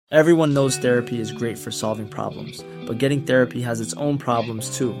Everyone knows therapy is great for solving problems, but getting therapy has its own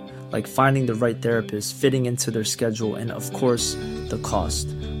problems too, like finding the right therapist, fitting into their schedule, and of course, the cost.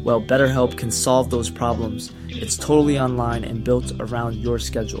 Well, BetterHelp can solve those problems. It's totally online and built around your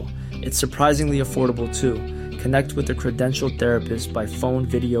schedule. It's surprisingly affordable too. Connect with a credentialed therapist by phone,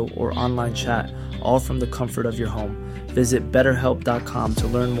 video, or online chat, all from the comfort of your home. Visit BetterHelp.com to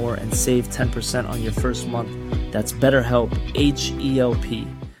learn more and save 10% on your first month. That's BetterHelp, H-E-L-P.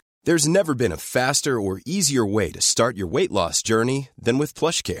 There's never been a faster or easier way to start your weight loss journey than with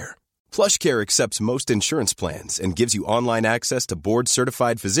PlushCare. PlushCare accepts most insurance plans and gives you online access to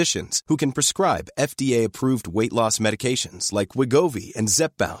board-certified physicians who can prescribe FDA-approved weight loss medications like Wegovy and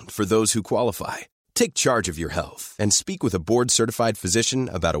Zepbound for those who qualify. Take charge of your health and speak with a board-certified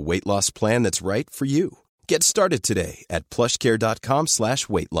physician about a weight loss plan that's right for you. Get started today at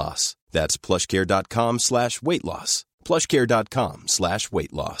plushcare.com/weight loss. That's plushcare.com/weight loss.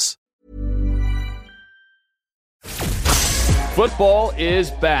 plushcare.com/weight loss. Football is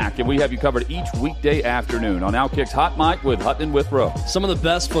back, and we have you covered each weekday afternoon on Outkick's Hot Mic with Hutton and Withrow. Some of the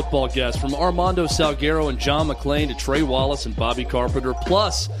best football guests, from Armando Salguero and John McClain to Trey Wallace and Bobby Carpenter,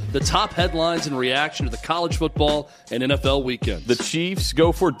 plus the top headlines and reaction to the college football and NFL weekends. The Chiefs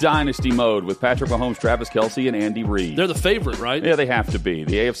go for dynasty mode with Patrick Mahomes, Travis Kelce, and Andy Reid. They're the favorite, right? Yeah, they have to be.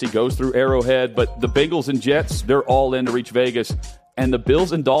 The AFC goes through Arrowhead, but the Bengals and Jets, they're all in to reach Vegas. And the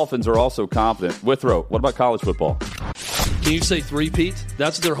Bills and Dolphins are also confident. Withrow, what about college football? Can you say three-peat?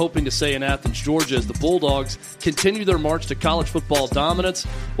 That's what they're hoping to say in Athens, Georgia, as the Bulldogs continue their march to college football dominance,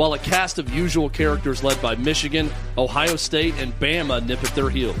 while a cast of usual characters led by Michigan, Ohio State, and Bama nip at their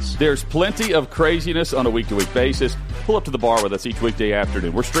heels. There's plenty of craziness on a week-to-week basis. Pull up to the bar with us each weekday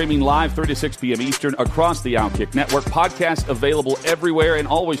afternoon. We're streaming live 3 to 6 p.m. Eastern across the Outkick Network. Podcasts available everywhere, and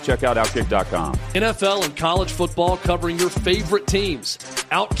always check out Outkick.com. NFL and college football covering your favorite teams.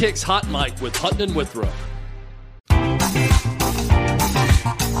 Outkick's Hot Mic with Hutton and Withrow.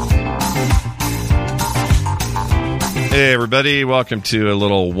 Hey everybody, welcome to a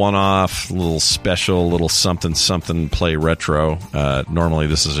little one-off, little special, little something play retro. Normally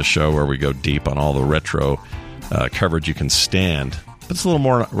this is a show where we go deep on all the retro coverage you can stand, but it's a little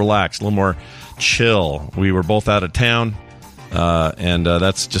more relaxed, a little more chill. We were both out of town, and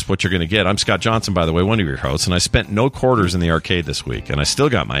that's just what you're going to get. I'm Scott Johnson, by the way, one of your hosts, and I spent no quarters in the arcade this week, and I still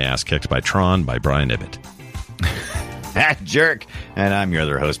got my ass kicked by Tron by Brian Ibbett. Jerk. And I'm your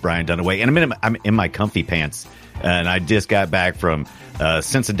other host, Brian Dunaway, and I'm in my comfy pants. And I just got back from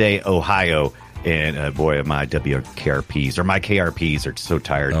Cincinnati, Ohio, and boy, my WKRPs or my KRPs are so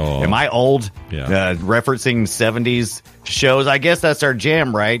tired. Oh. Am I old? Yeah. Referencing 70s shows. I guess that's our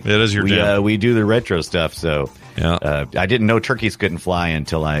jam, right? It is your jam. We do the retro stuff, so yeah. I didn't know turkeys couldn't fly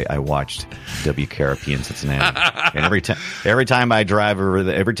until I watched WKRP in Cincinnati. And every time I drive over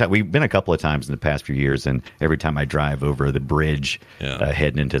we've been a couple of times in the past few years, and every time I drive over the bridge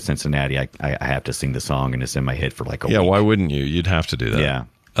heading into Cincinnati, I have to sing the song, and it's in my head for like a week. Yeah, why wouldn't you? You'd have to do that. Yeah.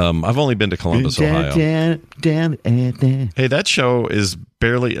 I've only been to Columbus, Ohio. Hey, that show is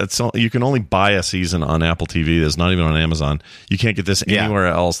barely. You can only buy a season on Apple TV. It's not even on Amazon. You can't get this anywhere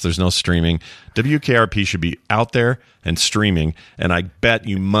else. There's no streaming. WKRP should be out there and streaming. And I bet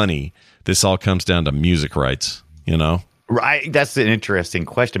you money this all comes down to music rights. You know. Right, that's an interesting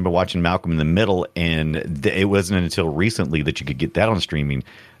question. But watching Malcolm in the Middle, and it wasn't until recently that you could get that on streaming.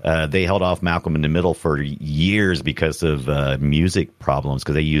 They held off Malcolm in the Middle for years because of music problems,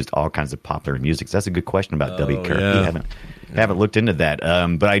 because they used all kinds of popular music. So that's a good question about WKRP. Yeah. Haven't looked into that,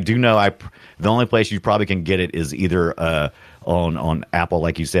 but I do know the only place you probably can get it is either on Apple,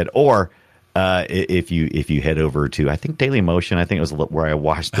 like you said, or if you head over to, I think, Daily Motion. I think it was where I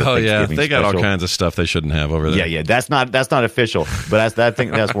watched the Thanksgiving they got special. all kinds of stuff they shouldn't have over there. Yeah, that's not official, but I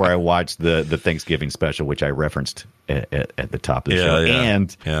think that's where I watched the Thanksgiving special, which I referenced at the top of the show.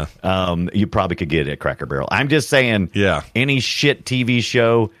 Yeah. And you probably could get it at Cracker Barrel. I'm just saying, any shit TV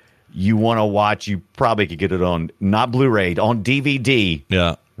show you want to watch, you probably could get it on, not Blu-ray, on DVD.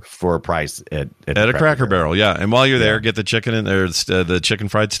 Yeah. For a price at a Cracker Barrel, yeah. And while you're there, get the chicken in there, the chicken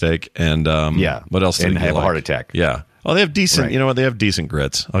fried steak, and what else? And have a heart attack. Yeah. Oh, they have decent. Right. You know what? They have decent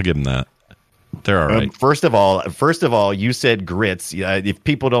grits. I'll give them that. They're all right. First of all, you said grits. If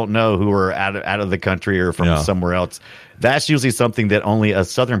people don't know who are out of the country or from somewhere else, that's usually something that only us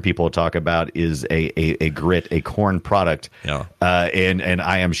Southern people talk about is a grit, a corn product. Yeah. And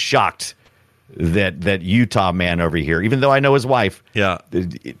I am shocked that Utah man over here, even though I know his wife,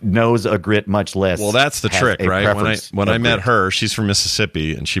 knows a grit much less. Well, that's the trick, right? When I met her, she's from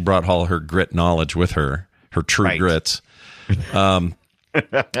Mississippi, and she brought all her grit knowledge with her, her true grits.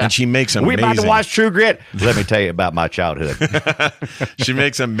 And she makes amazing. We about to watch True Grit. Let me tell you about my childhood. She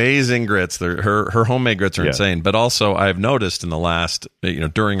makes amazing grits. Her homemade grits are insane. But also, I've noticed in the last,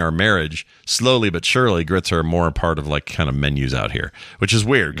 during our marriage, slowly but surely, grits are more a part of like kind of menus out here, which is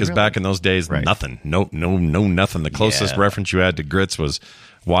weird because back in those days, nothing, no, nothing. The closest reference you had to grits was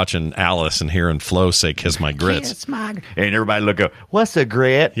watching Alice and hearing Flo say "Kiss my grits," Kiss my and everybody look up. What's a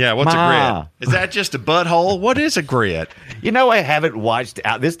grit? Yeah, what's a grit? Is that just a butthole? What is a grit? I haven't watched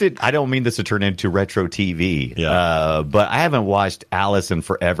I don't mean this to turn into retro TV. But I haven't watched Alice in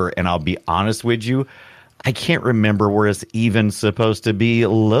forever, and I'll be honest with you, I can't remember where it's even supposed to be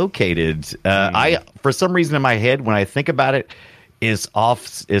located. I for some reason in my head when I think about it. It's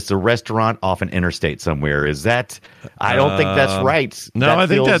a restaurant off an interstate somewhere. Is that? I don't think that's right. No, I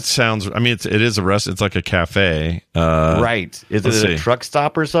think that sounds. I mean, it is a rest. It's like a cafe, right? Is it a truck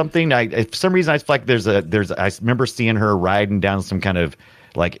stop or something? For some reason, I feel like I remember seeing her riding down some kind of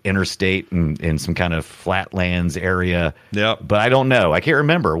like interstate in some kind of flatlands area. Yeah, but I don't know. I can't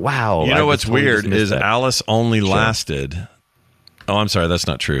remember. Wow. You know what's weird is Alice only lasted. Oh, I'm sorry, that's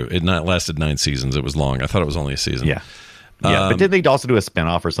not true. It lasted 9 seasons. It was long. I thought it was only a season. Yeah. Yeah, but did they also do a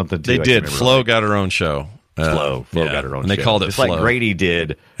spinoff or something too? They did. Flo got her own show. Flo got her own show. And they called it It's Flo. like Grady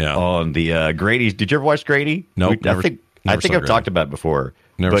did on the Grady. Did you ever watch Grady? Nope. I think I've talked about it before.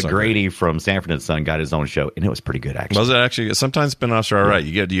 Never but Grady from Sanford and Son got his own show, and it was pretty good, actually. Was it actually? Sometimes spinoffs are all right.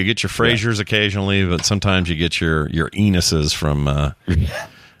 You get your Frasers occasionally, but sometimes you get your Enuses from.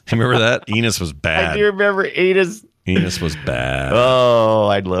 Remember that? Enos was bad. I do remember Enos. Enos was bad. Oh,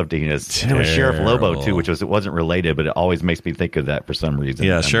 I'd loved Enos. And it was Sheriff Lobo too, it wasn't related, but it always makes me think of that for some reason.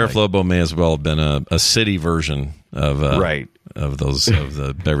 Yeah, Sheriff Lobo may as well have been a city version of of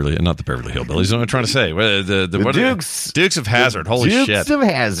the Beverly, not the Beverly Hillbillies. What am I trying to say? The Dukes of Hazzard. Holy shit! Dukes of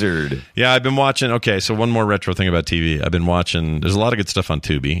Hazzard. Yeah, I've been watching. Okay, so one more retro thing about TV. I've been watching. There's a lot of good stuff on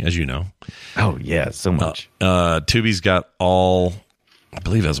Tubi, as you know. Oh yeah, so much. Tubi's got all. I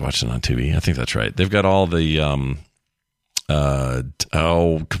believe I was watching it on Tubi. I think that's right. They've got all the.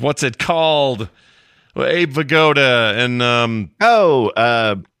 What's it called? Abe Vigoda and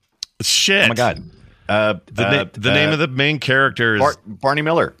shit. Oh my god. The name of the main character is Barney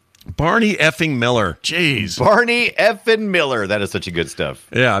Miller. Barney effing Miller. Jeez. Barney effing Miller. That is such a good stuff.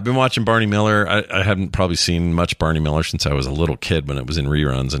 Yeah, I've been watching Barney Miller. I haven't probably seen much Barney Miller since I was a little kid when it was in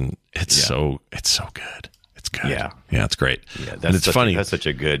reruns, and it's so good. It's good. Yeah, it's great. Yeah, it's funny. That's such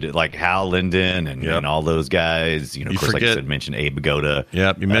a good, like Hal Linden and all those guys. Of course, like I said, mentioned Abe Vigoda.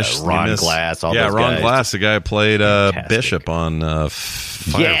 Yeah, you missed Ron Glass. All those guys. Ron Glass, the guy who played Bishop on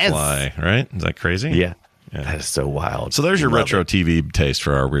Firefly. Right? Is that crazy? Yeah. That is so wild. So there's your retro TV taste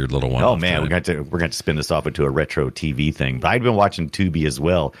for our weird little one. Oh man, we're going to spin this off into a retro TV thing. But I'd been watching Tubi as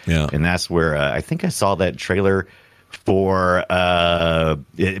well, and that's where I think I saw that trailer for.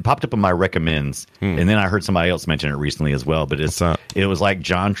 It popped up on my recommends, and then I heard somebody else mention it recently as well. But it was like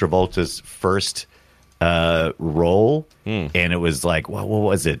John Travolta's first role, and it was like, what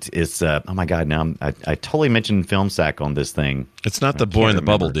was it? It's oh my god! Now I totally mentioned Film Sack on this thing. It's not the Boy in the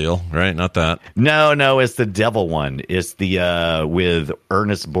Bubble deal, right? Not that. No, it's the Devil one. It's the with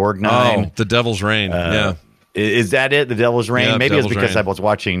Ernest Borgnine. Oh, The Devil's Rain. Yeah, is that it? The Devil's Rain. Yeah, maybe Devil's it's because Rain. I was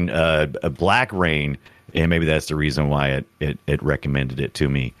watching Black Rain, and maybe that's the reason why it recommended it to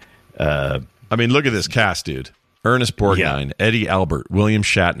me. I mean, look at this cast, dude. Ernest Borgnine, Eddie Albert, William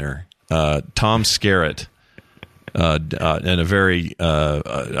Shatner, Tom Skerritt, and a very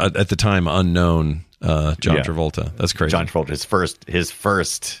at the time unknown John Travolta. That's crazy. John Travolta, his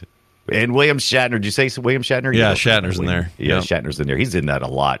first, and William Shatner. Did you say William Shatner? Yeah, Shatner's in there. Yeah, Shatner's in there. He's in that a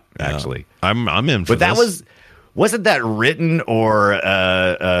lot, actually. I'm in for but that this. wasn't that written or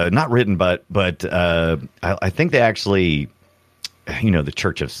not written, but I think they actually. The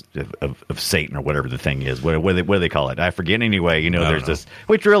Church of Satan or whatever the thing is. What do they call it? I forget anyway. There's this,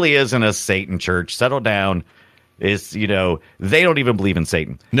 which really isn't a Satan church. Settle down. It's they don't even believe in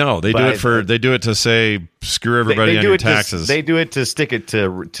Satan. No, they do it to say screw everybody on your taxes. They do it to stick it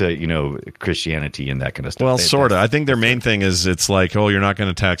to Christianity and that kind of stuff. Well, sort of. I think their main thing is it's like, oh, you're not going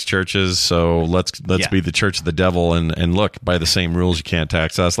to tax churches, so let's be the church of the devil and look, by the same rules you can't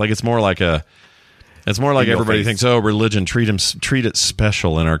tax us. Like it's more like everybody thinks, oh, religion, treat it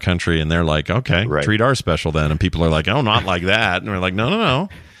special in our country, and they're like, okay, treat our special then, and people are like, oh, not like that, and we're like, no.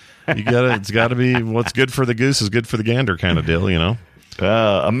 It's got to be what's good for the goose is good for the gander kind of deal,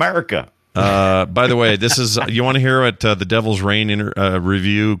 America. By the way, this is you want to hear what the Devil's Rain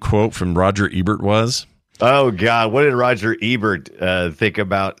review quote from Roger Ebert was? Oh God, what did Roger Ebert think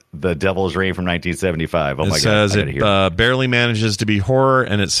about the Devil's Rain from 1975? Oh my God! It says it barely manages to be horror,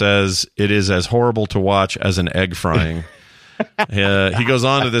 and it says it is as horrible to watch as an egg frying. He goes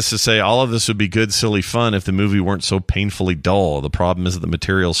on to this to say, all of this would be good, silly fun if the movie weren't so painfully dull. The problem is that the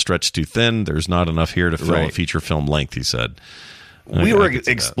material stretched too thin. There's not enough here to fill a feature film length, he said. We were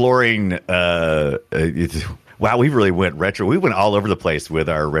exploring... wow, we really went retro. We went all over the place with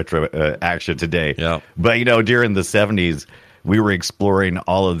our retro action today. Yeah. But, during the 70s, we were exploring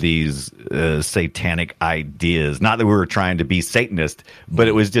all of these satanic ideas. Not that we were trying to be Satanist, but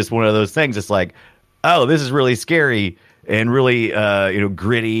it was just one of those things. It's like, oh, this is really scary and really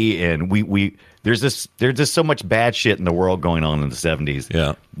gritty, and there's just so much bad shit in the world going on in the 70s.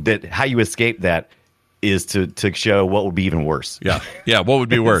 Yeah. That how you escape that is to show what would be even worse. Yeah, what would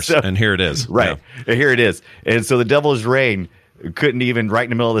be worse? So, and here it is. Right. Yeah. Here it is. And so the Devil's Reign couldn't even, right in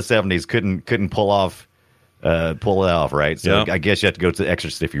the middle of the 70s, couldn't pull it off, right? So I guess you have to go to The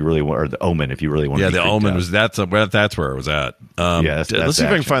Exorcist if you really want, or The Omen if you really want. Yeah, The Omen was that's where it was at. Let's see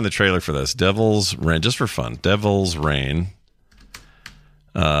if I can find the trailer for this. Devil's Reign, just for fun. Devil's Reign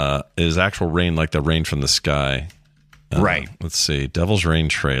is actual rain, like the rain from the sky. Right. Let's see. Devil's Reign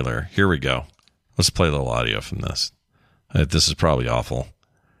trailer. Here we go. Let's play a little audio from this. This is probably awful.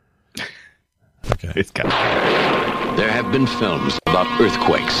 Okay. It's got. There have been films about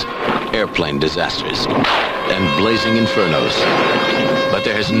earthquakes, airplane disasters, and blazing infernos. But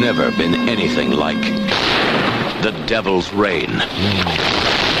there has never been anything like The Devil's Reign.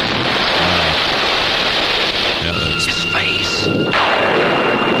 His face.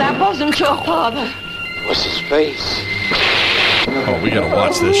 That wasn't your father. What's his face? Oh, we gotta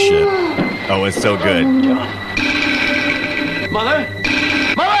watch this shit. Oh, it's so good. Mother!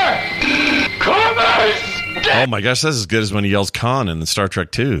 Columbus! Oh my gosh, that's as good as when he yells Khan in the Star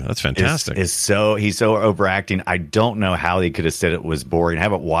Trek 2. That's fantastic. He's so overacting. I don't know how they could have said it was boring. I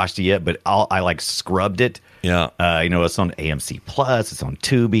haven't watched it yet, but I scrubbed it. Yeah. It's on AMC Plus, it's on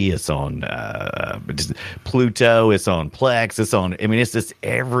Tubi, it's on Pluto, it's on Plex, it's just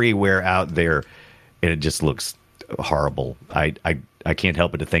everywhere out there, and it just looks horrible. I can't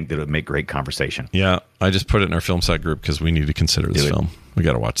help but to think that it would make great conversation. Yeah, I just put it in our film site group because we need to consider this film. We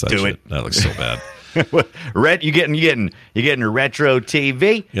got to watch that. That looks so bad. You getting your retro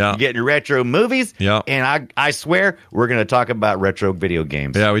TV. Yeah. You getting your retro movies. Yeah. And I swear we're going to talk about retro video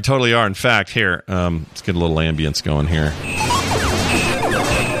games. Yeah, we totally are. In fact, here, let's get a little ambience going here.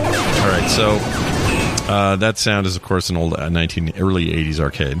 All right, so that sound is, of course, an old early 80s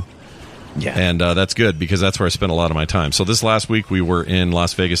arcade. Yeah. And that's good because that's where I spent a lot of my time. So this last week we were in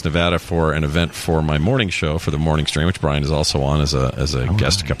Las Vegas, Nevada for an event for my morning show for the morning stream, which Brian is also on as a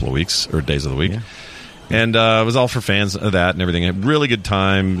guest a couple of weeks or days of the week. Yeah. And it was all for fans of that and everything. A really good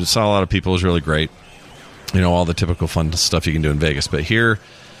time. Saw a lot of people. It was really great. All the typical fun stuff you can do in Vegas. But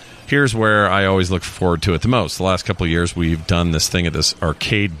here's where I always look forward to it the most. The last couple of years we've done this thing at this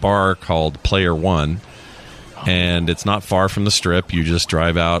arcade bar called Player One. And it's not far from the Strip. You just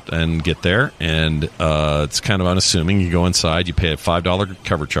drive out and get there, and it's kind of unassuming. You go inside, you pay a $5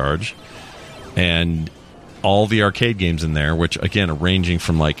 cover charge, and all the arcade games in there, which, again, are ranging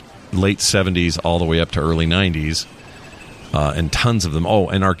from, like, late 70s all the way up to early 90s, and tons of them. Oh,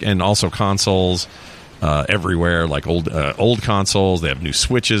 and also consoles everywhere, like old consoles. They have new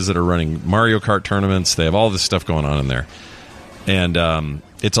Switches that are running Mario Kart tournaments. They have all this stuff going on in there. And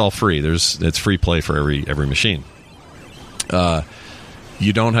it's all free. It's free play for every machine.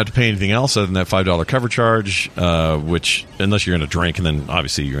 You don't have to pay anything else other than that $5 cover charge, which, unless you're going to drink, and then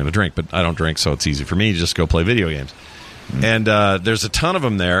obviously you're going to drink, but I don't drink, so it's easy for me to just go play video games. Mm-hmm. And there's a ton of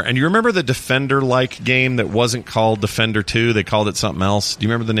them there. And you remember the Defender-like game that wasn't called Defender 2? They called it something else. Do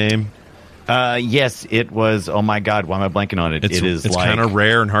you remember the name? Yes, it was. Oh my God, why am I blanking on it? It's kind of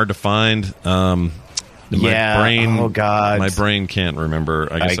rare and hard to find. Oh God, my brain can't remember.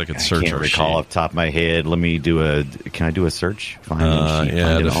 I guess I could search. I can't recall off the top of my head. Let me do a. Can I do a search?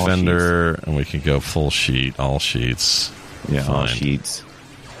 Defender, and we can go full sheet, all sheets. Yeah, all sheets.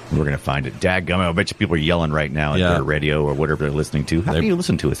 We're gonna find it. Dadgummit! I bet you people are yelling right now at their radio or whatever they're listening to. How do you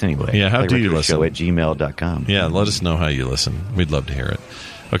listen to us anyway? Yeah, how do you listen? Show at gmail.com. Yeah, let us know how you listen. We'd love to hear it.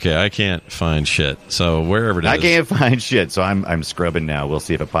 Okay, I can't find shit. So wherever it is, I can't find shit. So I'm scrubbing now. We'll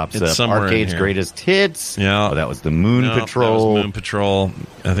see if it pops up. Arcade's Greatest Hits. Yeah, that was the Moon Patrol. That was Moon Patrol.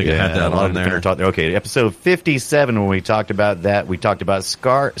 I think I had that on there. Okay, episode 57. When we talked about that, we talked about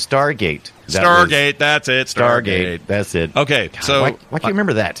Stargate. That's it. Stargate. That's it. Okay, so why can't you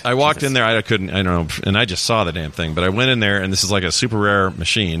remember that? I walked in there. I don't know, and I just saw the damn thing. But I went in there, and this is like a super rare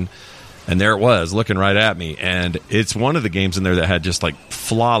machine. And there it was, looking right at me. And it's one of the games in there that had just, like,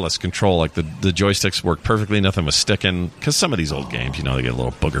 flawless control. Like, the joysticks worked perfectly. Nothing was sticking. Because some of these old games, they get a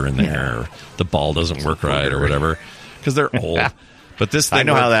little booger in there. Or the ball doesn't work right or whatever. Because they're old. But this thing I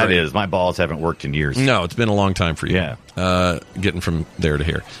know how worked that great. is. My balls haven't worked in years. No, it's been a long time for you. Yeah. Getting from there to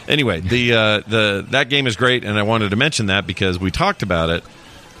here. Anyway, that game is great, and I wanted to mention that because we talked about it.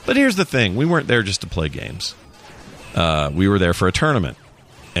 But here's the thing: we weren't there just to play games. We were there for a tournament,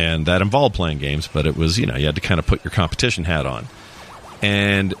 and that involved playing games. But it was, you had to kind of put your competition hat on.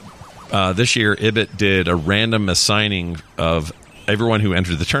 And this year, Ibit did a random assigning of everyone who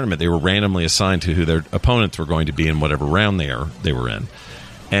entered the tournament. They were randomly assigned to who their opponents were going to be in whatever round they were in.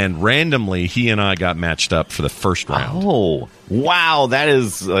 And randomly, he and I got matched up for the first round. Oh, wow. That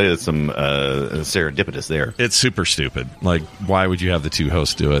is some serendipitous there. It's super stupid. Like, why would you have the two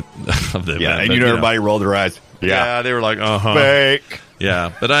hosts do it? Of the Yeah, event? and But, everybody rolled their eyes. Yeah, they were like, uh-huh. Fake.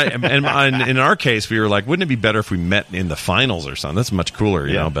 Yeah, but in our case, we were like, wouldn't it be better if we met in the finals or something? That's much cooler,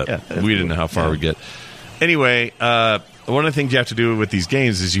 you know, but we didn't know how far we'd get. Anyway, one of the things you have to do with these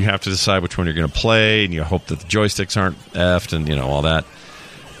games is you have to decide which one you're going to play, and you hope that the joysticks aren't effed and, all that.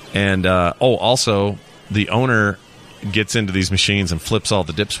 And, also, the owner gets into these machines and flips all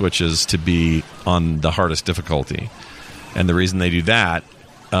the dip switches to be on the hardest difficulty. And the reason they do that,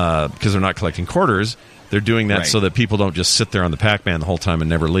 because they're not collecting quarters, they're doing that so that people don't just sit there on the Pac-Man the whole time and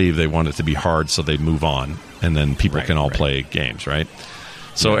never leave. They want it to be hard so they move on, and then people can all play games, right?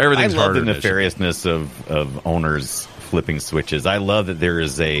 So everything's harder. I love the nefariousness of owners flipping switches. I love that there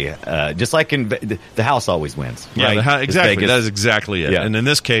is a just like in the house always wins. Right? Yeah, exactly. That is exactly it. Yeah. And in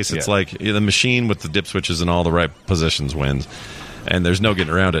this case, it's like the machine with the dip switches in all the right positions wins, and there's no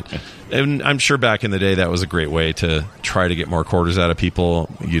getting around it. And I'm sure back in the day that was a great way to try to get more quarters out of people.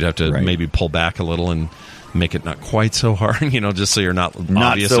 You'd have to maybe pull back a little and make it not quite so hard, just so you're not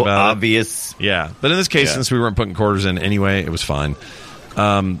obvious so about obvious. it. Yeah, but in this case, since we weren't putting quarters in anyway, it was fine.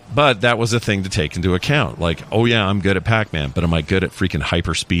 But that was a thing to take into account. Like, oh yeah, I'm good at Pac-Man, but am I good at freaking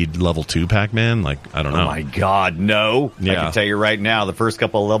hyperspeed level 2 Pac-Man? Like, I don't know. Oh my God, no! Yeah. I can tell you right now, the first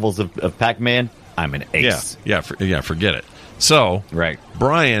couple of levels of Pac-Man, I'm an ace. Forget it. So,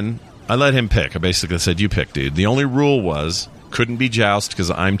 Brian, I let him pick. I basically said, "You pick, dude." The only rule was couldn't be Joust because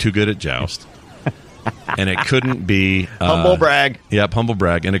I'm too good at Joust, and it couldn't be humble brag. Yep, humble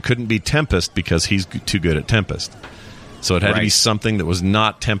brag, and it couldn't be Tempest because he's too good at Tempest. So it had to be something that was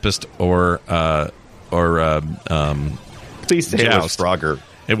not Tempest or Please say it was Frogger.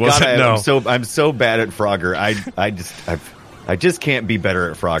 It wasn't. No, I'm so bad at Frogger. I just can't be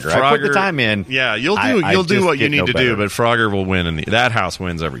better at Frogger. I put the time in. Yeah, you'll do what you need to do, but Frogger will win, and that house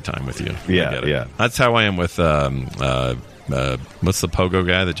wins every time with you. Yeah. That's how I am with what's the pogo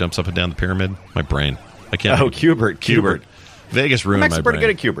guy that jumps up and down the pyramid? My brain. I can't. Oh, Cubert. Vegas ruined my brain. pretty good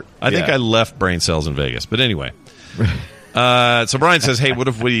at Cubert. I think I left brain cells in Vegas, but anyway. So Brian says, "Hey, what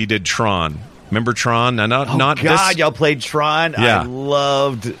if we did Tron? Remember Tron? Now, not God, this. y'all played Tron. Yeah. I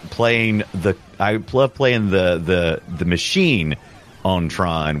loved playing the machine on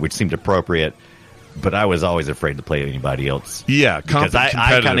Tron, which seemed appropriate. But I was always afraid to play anybody else. Yeah, because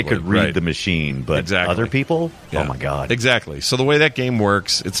I kind of could read right. the machine, but other people, oh my God, exactly. So the way that game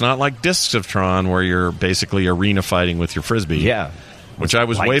works, it's not like Discs of Tron where you're basically arena fighting with your frisbee. Yeah, which I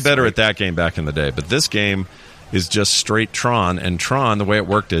was way better at that game back in the day. But this game is just straight Tron, and Tron, the way it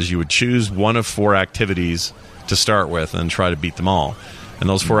worked is you would choose one of 4 activities to start with and try to beat them all. And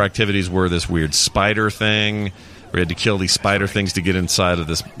those 4 activities were this weird spider thing. We had to kill these spider things to get inside of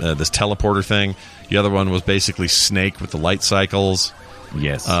this teleporter thing. The other one was basically Snake with the light cycles.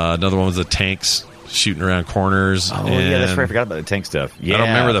 Yes. Another one was the tanks shooting around corners. Oh, yeah, that's right. I forgot about the tank stuff. Yeah. I don't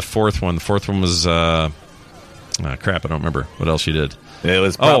remember the fourth one. The fourth one was... crap, I don't remember what else you did. It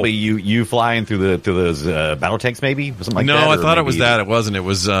was probably you flying through those battle tanks, maybe? Something like that? No, I thought it was that. It wasn't. It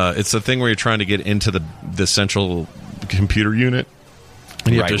was. It's the thing where you're trying to get into the central computer unit.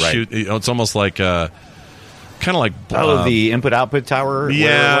 And you have to shoot. It's almost like... kind of like the input-output tower.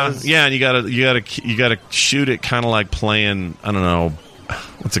 Yeah, and you gotta shoot it, kind of like playing. I don't know,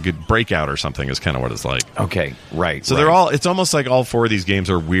 what's a good Breakout or something is kind of what it's like. Okay, right. So they're all. It's almost like all 4 of these games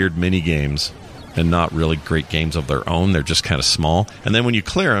are weird mini games, and not really great games of their own. They're just kind of small. And then when you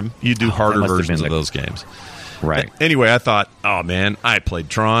clear them, you do harder versions of those games. Right. Anyway, I thought, oh man, I played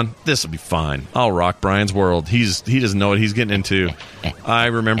Tron. This will be fine. I'll rock Brian's world. He doesn't know what he's getting into. I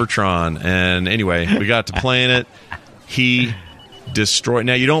remember Tron. And anyway, we got to playing it. He destroyed.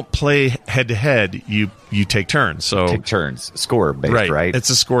 Now you don't play head to head. You take turns. So take turns. Score based, right? It's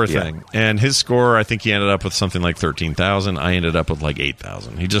a score thing. And his score, I think he ended up with something like 13,000. I ended up with like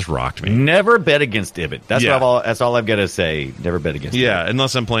 8,000. He just rocked me. Never bet against Ibit. That's all I've got to say. Never bet against. Yeah,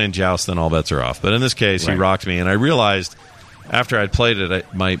 unless I'm playing Joust, then all bets are off. But in this case, he rocked me, and I realized after I'd played it,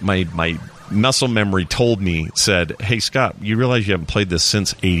 my muscle memory said, "Hey Scott, you realize you haven't played this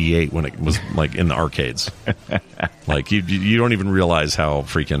since '88 when it was like in the arcades." Like you don't even realize how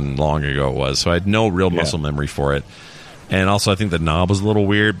freaking long ago it was. So I had no real muscle memory for it. And also, I think the knob was a little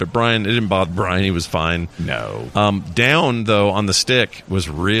weird, but Brian, it didn't bother Brian. He was fine. No. Down, though, on the stick was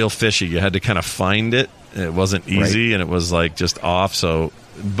real fishy. You had to kind of find it. It wasn't easy, and it was like just off. So,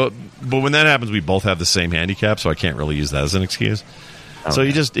 but when that happens, we both have the same handicap, so I can't really use that as an excuse. Okay. So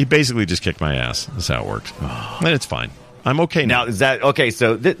he basically just kicked my ass. That's how it works. And it's fine. I'm okay now. Now is that okay?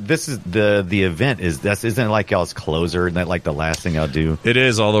 So this is the event isn't it like y'all's closer? Isn't that like the last thing I'll do? It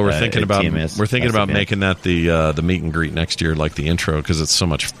is. Although we're thinking about TMS, making that the meet and greet next year, like the intro, because it's so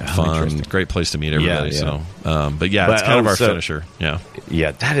much fun. Great place to meet everybody. Yeah. So, but it's kind of our finisher. Yeah,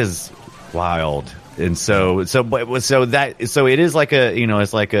 that is wild. And so it is like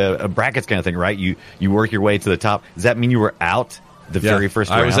it's like a brackets kind of thing, right? You work your way to the top. Does that mean you were out? The very first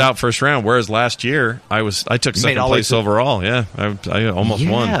round? I was out first round, whereas last year I took second place overall. Yeah, I almost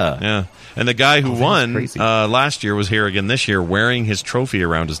won. Yeah, and the guy who won last year was here again this year, wearing his trophy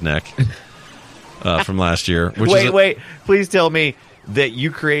around his neck from last year. Wait! Please tell me that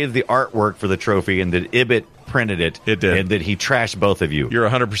you created the artwork for the trophy and that Ibbott printed it. It did, and that he trashed both of you. You're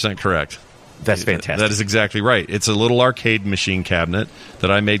 100% correct. That's fantastic. That is exactly right. It's a little arcade machine cabinet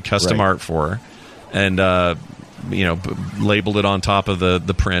that I made custom art for, and labeled it on top of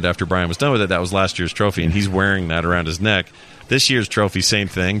the print after Brian was done with it. That was last year's trophy, and he's wearing that around his neck. This year's trophy, same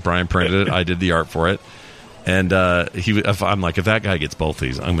thing. Brian printed it. I did the art for it. And I'm like, if that guy gets both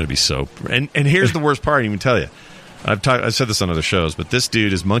these, I'm going to be so... And here's the worst part, I didn't even tell you. I've said this on other shows, but this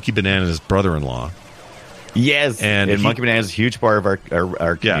dude is Monkey Banana's brother-in-law. Yes, and Monkey Banana is a huge part of our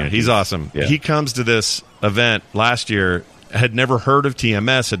community. Yeah, he's awesome. Yeah. He comes to this event last year, had never heard of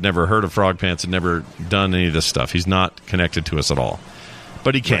TMS, had never heard of Frog Pants, had never done any of this stuff. He's not connected to us at all.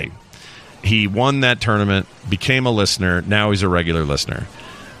 But he came. Right. He won that tournament, became a listener. Now he's a regular listener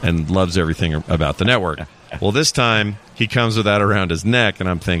and loves everything about the network. Well, this time he comes with that around his neck, and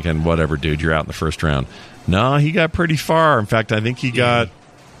I'm thinking, whatever, dude, you're out in the first round. No, he got pretty far. In fact, I think he got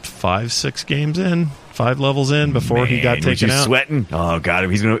 5 levels in before he got taken out. Sweating? Oh God,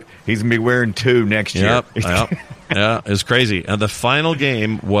 he's gonna be wearing 2 next year. Yep. Yeah, it was crazy. And the final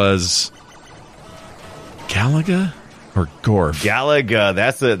game was Galaga or Gorf. Galaga,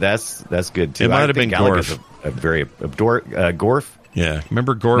 that's good too. It might have been Galaga's Gorf. A very Gorf. Yeah,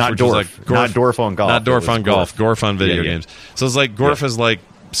 remember Gorf? Not Dorf. Like Gorf, not Dorf on golf. Not Dorf on golf. Gorf on video games. So it's like Gorf is like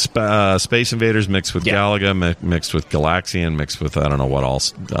Space Invaders mixed with Galaga, mixed with Galaxian, mixed with I don't know what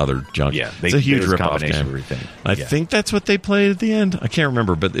else other junk. Yeah, it's a huge rip-off game. I think that's what they played at the end. I can't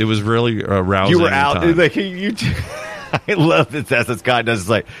remember, but it was really rousing. You were out. Like, I love that. That's what Scott does. It's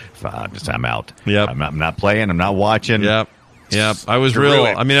like I'm out. Yep. I'm not playing. I'm not watching. Yep. I was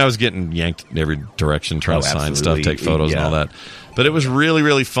I was getting yanked in every direction, trying to sign stuff, take photos, and all that. But it was really,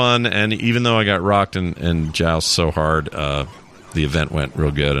 really fun. And even though I got rocked and joust so hard, the event went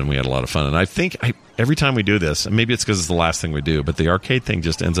real good, and we had a lot of fun. And I think every time we do this, and maybe it's because it's the last thing we do, but the arcade thing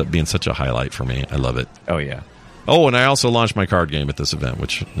just ends up being such a highlight for me. I love it. Oh, yeah. Oh, and I also launched my card game at this event,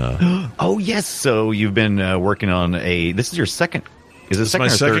 which... oh, yes. So you've been working on this is your second... Is it second or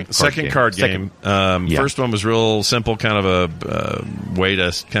third second card game. First one was real simple, kind of a way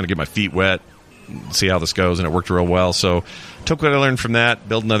to kind of get my feet wet, see how this goes, and it worked real well. So took what I learned from that,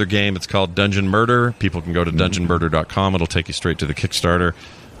 build another game. It's called Dungeon Murder. People can go to dungeonmurder.com. It'll take you straight to the Kickstarter.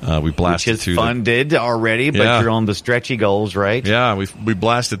 We blasted through funded already, but you're on the stretchy goals, right? Yeah, we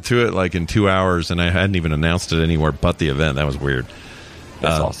blasted through it like in 2 hours, and I hadn't even announced it anywhere but the event. That was weird.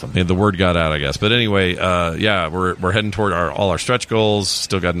 That's awesome. And the word got out, I guess. But anyway, we're heading toward all our stretch goals.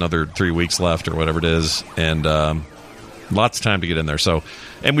 Still got another 3 weeks left or whatever it is, and lots of time to get in there. So,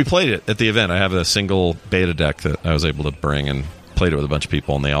 and we played it at the event. I have a single beta deck that I was able to bring and played it with a bunch of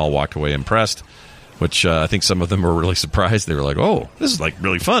people, and they all walked away impressed. Which I think some of them were really surprised. They were like, "Oh, this is like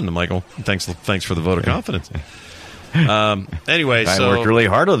really fun." I'm like, "Oh, thanks for the vote of confidence." Anyway, I worked really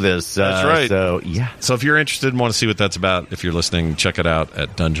hard on this. That's right. So yeah. So if you're interested and want to see what that's about, if you're listening, check it out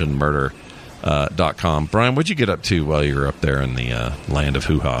at dungeonmurder.com. Brian, what'd you get up to while you were up there in the land of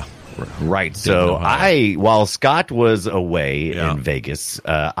hoo-ha? Right. So while Scott was away in Vegas,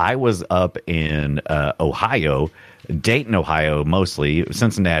 I was up in Ohio, Dayton, Ohio, mostly,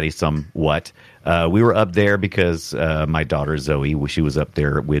 Cincinnati somewhat. We were up there because my daughter Zoe, she was up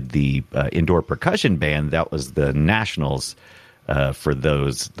there with the indoor percussion band. That was the nationals for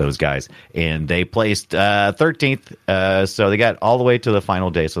those guys, and they placed 13th. So they got all the way to the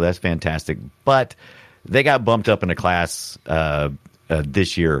final day. So that's fantastic. But they got bumped up in a class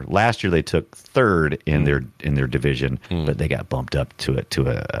this year. Last year they took third in their division, but they got bumped up to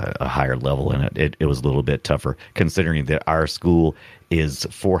a higher level, and it was a little bit tougher considering that our school is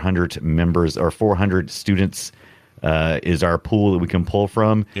 400 members or 400 students is our pool that we can pull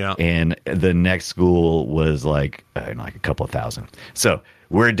from. Yeah. And the next school was like a couple of thousand. So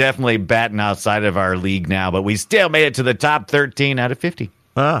we're definitely batting outside of our league now, but we still made it to the top 13 out of 50.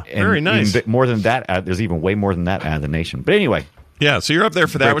 Ah, very nice. More than that, there's even way more than that out of the nation. But anyway. Yeah, so you're up there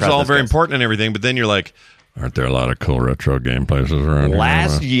for that, which is all very important and everything, but then you're like, aren't there a lot of cool retro game places around here?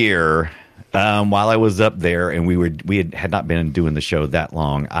 Last year, while I was up there and we had not been doing the show that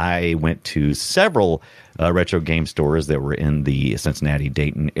long, I went to several retro game stores that were in the Cincinnati,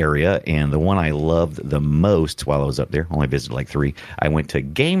 Dayton area, and the one I loved the most while I was up there, only visited like 3, I went to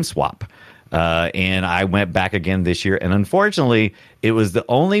GameSwap. And I went back again this year, and unfortunately, it was the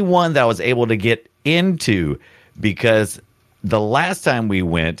only one that I was able to get into because the last time we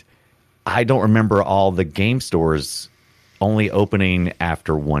went, I don't remember all the game stores only opening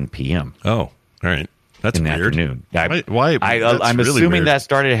after 1 p.m. Oh, all right. That's in the weird. afternoon. Why? I'm really assuming weird. that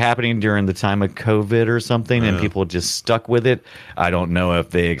started happening during the time of COVID or something, and people just stuck with it. I don't know if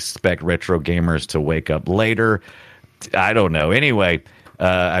they expect retro gamers to wake up later. I don't know. Anyway,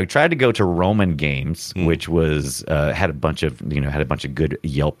 I tried to go to Roman Games, which was had a bunch of good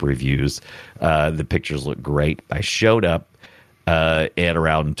Yelp reviews. The pictures looked great. I showed up at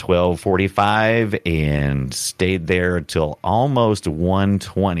around 12:45 and stayed there until almost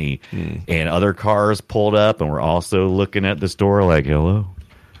 1:20, and other cars pulled up and were also looking at the store like, hello,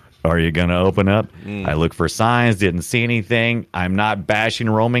 are you going to open up? I looked for signs, didn't see anything. I'm not bashing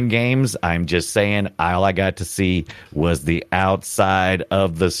Roman Games. I'm just saying all I got to see was the outside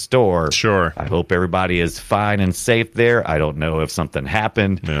of the store. Sure. I hope everybody is fine and safe there. I don't know if something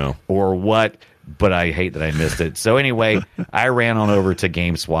happened or what, but I hate that I missed it. So anyway, I ran on over to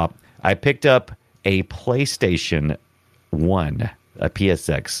GameSwap. I picked up a PlayStation 1, a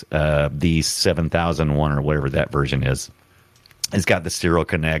PSX, the 7001 or whatever that version is. It's got the Serial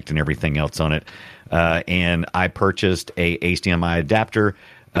Connect and everything else on it. And I purchased a HDMI adapter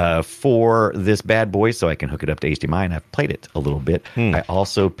for this bad boy so I can hook it up to HDMI, and I've played it a little bit. I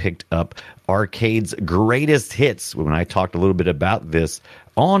also picked up Arcade's Greatest Hits when I talked a little bit about this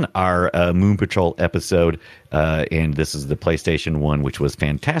on our Moon Patrol episode. And this is the PlayStation 1, which was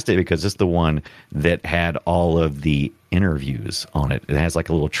fantastic because it's the one that had all of the interviews on it. It has like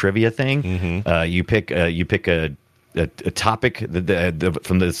a little trivia thing. You pick a topic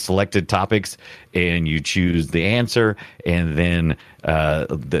from the selected topics, and you choose the answer, and then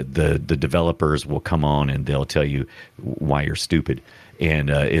the developers will come on and they'll tell you why you're stupid, and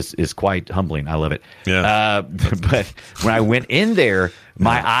it's quite humbling. I love it. Yeah. But when I went in there,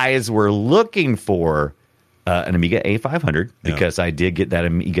 my eyes were looking for an Amiga A500 because I did get that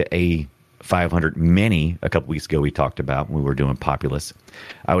Amiga A500 Mini a couple weeks ago we talked about when we were doing Populous.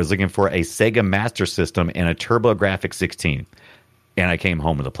 I was looking for a Sega Master System and a TurboGrafx 16, and I came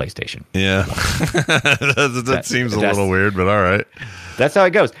home with a PlayStation. Yeah. that seems a little weird, but all right. That's how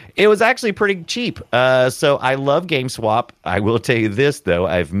it goes. It was actually pretty cheap. So I love GameSwap. I will tell you this, though.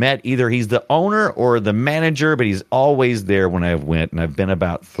 I've met either he's the owner or the manager, but he's always there when I've went, and I've been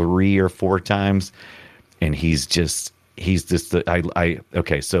about 3 or 4 times, and he's just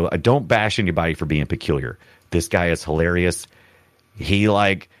okay, so I don't bash anybody for being peculiar. This guy is hilarious.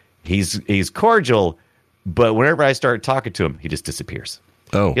 He's cordial, but whenever I start talking to him, he just disappears.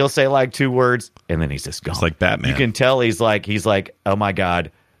 Oh. He'll say like 2 words and then he's just gone. It's like Batman. You can tell he's like, oh my God,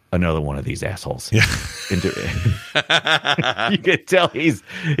 another one of these assholes. Yeah. You can tell he's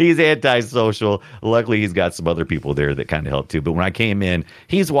antisocial. Luckily, he's got some other people there that kind of help too. But when I came in,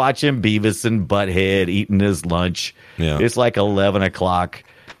 he's watching Beavis and Butthead, eating his lunch. Yeah. It's like 11 o'clock.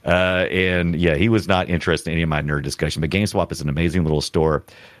 And yeah, he was not interested in any of my nerd discussion. But GameSwap is an amazing little store.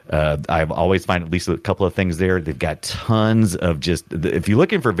 I've always find at least a couple of things there. They've got tons of if you're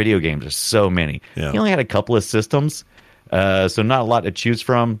looking for video games, there's so many. Yeah. He only had a couple of systems, so not a lot to choose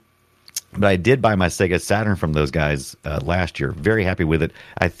from. But I did buy my Sega Saturn from those guys last year. Very happy with it.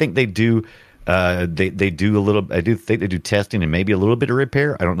 I think they do. They do a little. I do think they do testing and maybe a little bit of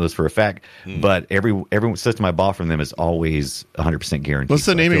repair. I don't know this for a fact, but every system I bought from them is always 100% guaranteed. What's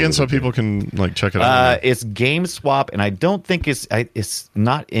the name again, so people can like check it out? It's GameSwap, and I don't think it's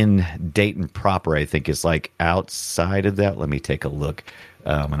not in Dayton proper. I think it's like outside of that. Let me take a look.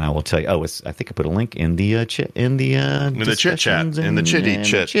 And I will tell you. I think I put a link in the chit chat, in the chit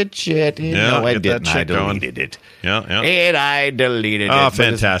chat. No, I didn't. I deleted it. Yeah. And I deleted it. Oh,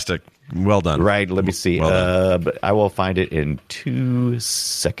 fantastic! Well done. Right. Let me see. But I will find it in 2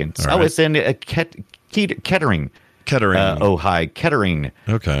 seconds. Right. It's in Kettering. Kettering. Hi, Kettering.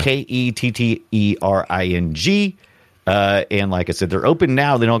 Okay. Kettering. And like I said, they're open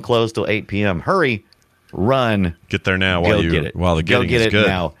now. They don't close till 8 p.m. Hurry. Run, get there now get it. While the getting is good,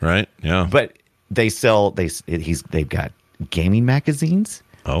 now. Right? Yeah. But they've got gaming magazines.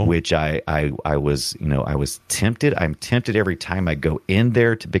 Oh. Which I was tempted. I'm tempted every time I go in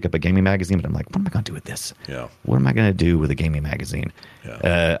there to pick up a gaming magazine, but I'm like, what am I going to do with this? Yeah. What am I going to do with a gaming magazine?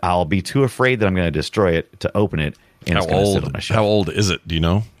 Yeah. I'll be too afraid that I'm going to destroy it to open it. And it's gonna sit on my shelf. How old is it? Do you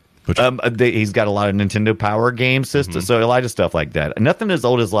know? He's got a lot of Nintendo Power game systems, so a lot of stuff like that. Nothing as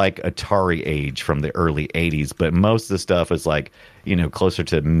old as like Atari age from the early 80s, but most of the stuff is like, closer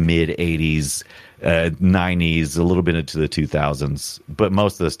to mid 80s, 90s, a little bit into the 2000s. But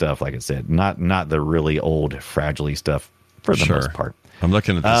most of the stuff, like I said, not the really old, fragile stuff for the most part. I'm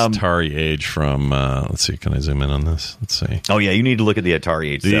looking at this Atari age from, let's see, can I zoom in on this? Let's see. Oh, yeah, you need to look at the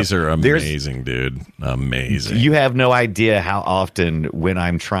Atari age These stuff. are amazing, dude. Amazing. You have no idea how often when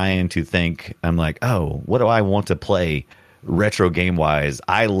I'm trying to think, I'm like, oh, what do I want to play retro game-wise?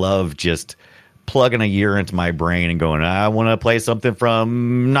 I love just plugging a year into my brain and going, I want to play something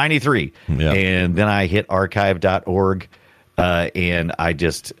from 93. Yeah. And then I hit archive.org. And I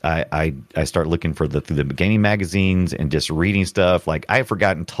start looking through the gaming magazines and just reading stuff. Like I had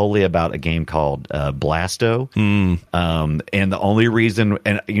forgotten totally about a game called Blasto. And the only reason,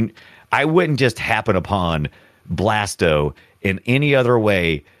 I wouldn't just happen upon Blasto in any other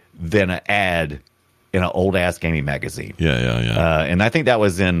way than an ad in an old ass gaming magazine. Yeah. And I think that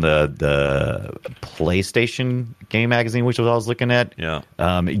was in the PlayStation game magazine, which was I was looking at. Yeah.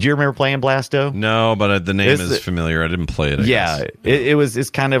 Do you remember playing Blasto? No, but the name is familiar. I didn't play it. It's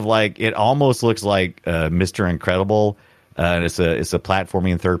kind of like, it almost looks like Mr. Incredible. And it's a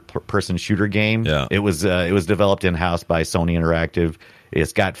platforming third person shooter game. Yeah. It was developed in house by Sony Interactive.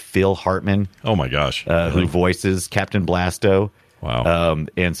 It's got Phil Hartman. Oh my gosh. Who voices Captain Blasto. Wow.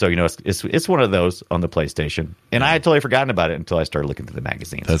 And so, it's one of those on the PlayStation. And I had totally forgotten about it until I started looking through the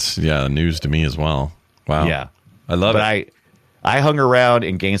magazines. That's news to me as well. Wow. Yeah. I love it. I hung around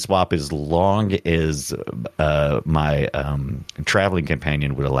in GameSwap as long as my traveling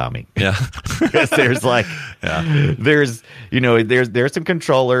companion would allow me. Yeah. Because there's there's some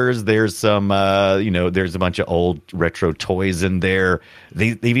controllers, there's some there's a bunch of old retro toys in there.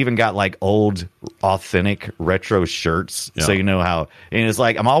 They've even got like old authentic retro shirts. Yeah. So you know how, and it's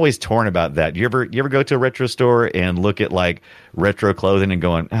like I'm always torn about that. You ever go to a retro store and look at like retro clothing and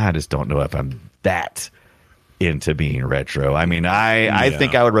going, I just don't know if I'm that into being retro. I mean, I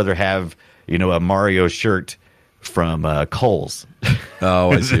think I would rather have a Mario shirt from Kohl's.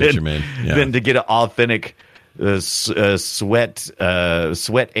 Oh, I see what you mean. Yeah. Than to get an authentic sweat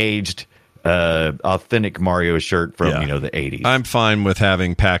aged authentic Mario shirt from the 80s. I'm fine with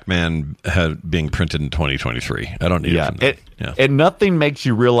having Pac-Man being printed in 2023. I don't need it from that. And nothing makes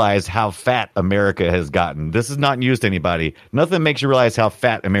you realize how fat America has gotten. This is not news to anybody. Nothing makes you realize how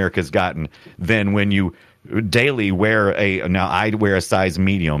fat America's gotten than when you daily wear now I wear a size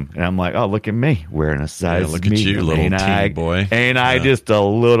medium, and I'm like, oh, look at me wearing a size look medium. At you, little teen boy. Ain't I just a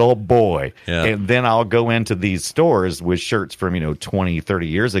little boy? Yeah. And then I'll go into these stores with shirts from 20, 30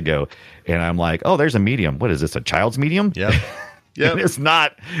 years ago, and I'm like, oh, there's a medium. What is this, a child's medium? Yeah. Yeah, it's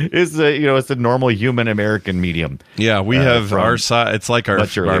not. It's it's a normal human American medium. Yeah, we have our size. It's like our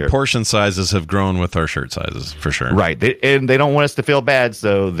portion sizes have grown with our shirt sizes for sure. Right, and they don't want us to feel bad,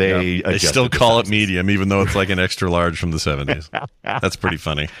 so they still call it medium, even though it's like an extra large from the 70s. That's pretty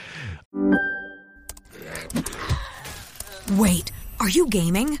funny. Wait, are you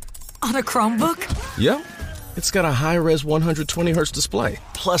gaming on a Chromebook? Yep. It's got a high-res 120Hz display,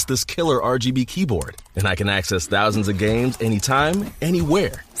 plus this killer RGB keyboard. And I can access thousands of games anytime,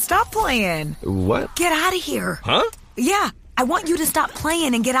 anywhere. Stop playing. What? Get out of here. Huh? Yeah, I want you to stop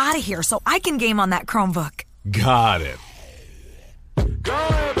playing and get out of here so I can game on that Chromebook. Got it.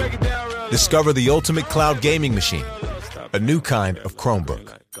 Discover the ultimate cloud gaming machine. A new kind of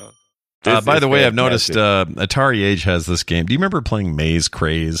Chromebook. By the way, I've noticed Atari Age has this game. Do you remember playing Maze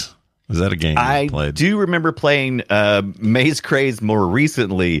Craze? Was that a game you played? I do remember playing Maze Craze more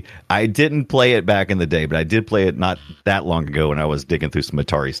recently. I didn't play it back in the day, but I did play it not that long ago when I was digging through some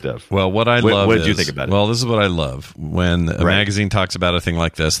Atari stuff. Well, what did you think about it? Well, this is what I love. When a magazine talks about a thing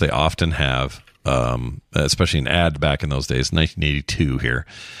like this, they often have, especially an ad back in those days, 1982 here,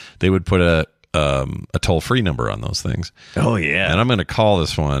 they would put a toll-free number on those things. Oh, yeah. And I'm going to call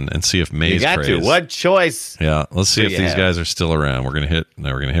this one and see if Maze Craze... You got to. What choice? Yeah, let's see if these guys are still around. We're going to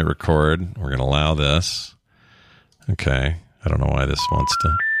hit record. We're going to allow this. Okay. I don't know why this wants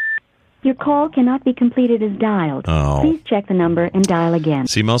to... Your call cannot be completed as dialed. Oh. Please check the number and dial again.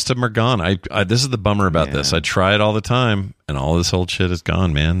 See, most of them are gone. This is the bummer about this. I try it all the time, and all this old shit is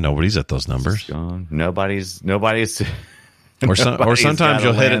gone, man. Nobody's at those numbers. It's gone. Nobody's Or sometimes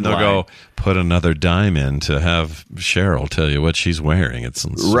you'll hit it and they'll go, put another dime in to have Cheryl tell you what she's wearing. It's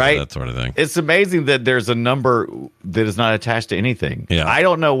right. That sort of thing. It's amazing that there's a number that is not attached to anything. Yeah. I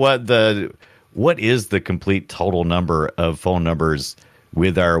don't know what is the complete total number of phone numbers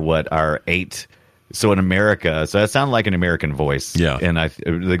with our 8. So in America, so that sounded like an American voice. Yeah. And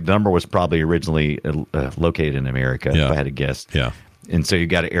the number was probably originally located in America, if I had to guess. Yeah. And so you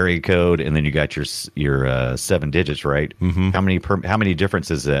got an area code, and then you got your 7 digits, right? Mm-hmm. How many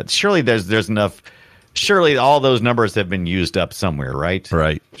differences is that? Surely there's enough. Surely all those numbers have been used up somewhere, right?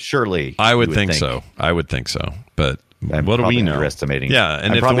 Right. Surely, I would think so. But I'm what do we know? Underestimating. Yeah,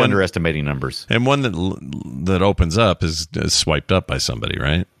 and I'm if probably underestimating numbers. And one that opens up is swiped up by somebody,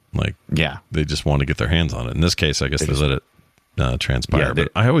 right? Like, yeah, they just want to get their hands on it. In this case, I guess they let it transpire. Yeah, but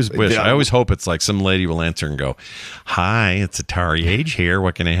I always hope it's like some lady will answer and go, "Hi, it's Atari Age here.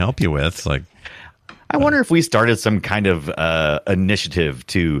 What can I help you with?" It's like, I wonder if we started some kind of initiative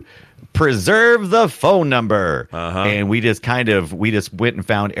to preserve the phone number, and we just went and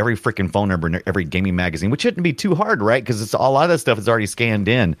found every freaking phone number in every gaming magazine, which shouldn't be too hard, right? Because it's a lot of that stuff is already scanned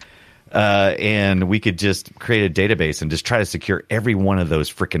in. And we could just create a database and just try to secure every one of those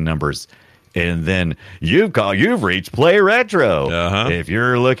freaking numbers. And then you've reached Play Retro. If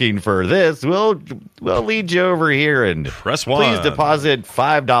you're looking for this, we'll lead you over here and press 1. Please deposit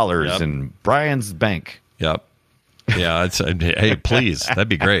 $5 in Brian's bank. Yep. Yeah. Hey, please, that'd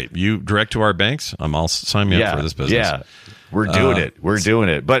be great. You direct to our banks. I'll sign me up for this business. Yeah. We're doing it. We're doing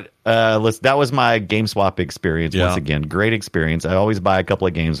it. But that was my GameSwap experience. Once again, great experience. I always buy a couple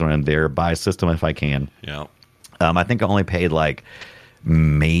of games when I'm there. Buy a system if I can. Yeah. I think I only paid I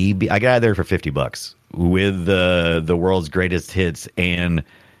got out of there for $50 with the world's greatest hits and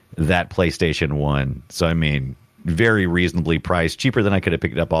that PlayStation 1. So I mean, very reasonably priced, cheaper than I could have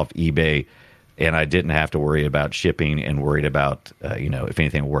picked it up off eBay, and I didn't have to worry about shipping and worried about if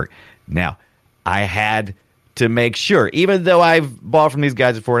anything would work. Now, I had to make sure, even though I've bought from these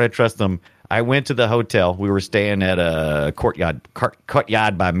guys before and I trust them, I went to the hotel. We were staying at a Courtyard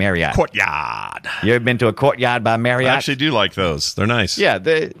by Marriott. Courtyard. You ever been to a Courtyard by Marriott? I actually do like those. They're nice. Yeah,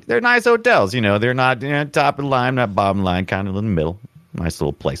 they're nice hotels. They're not top of the line, not bottom line, kind of in the middle. Nice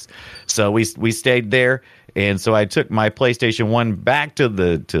little place. So we stayed there. And so I took my PlayStation 1 back to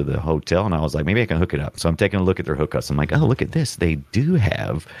the hotel, and I was like, maybe I can hook it up. So I'm taking a look at their hookups. I'm like, oh, look at this. They do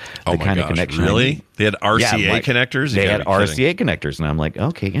have the kind of connection. Really? They had RCA connectors? They had RCA connectors. And I'm like,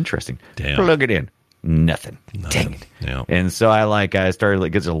 okay, interesting. Damn. Plug it in. Nothing. Dang it. Yeah. And so I started,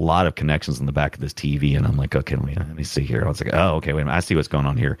 because there's a lot of connections on the back of this TV, and I'm like, okay, let me see here. I was like, oh, okay, wait a minute. I see what's going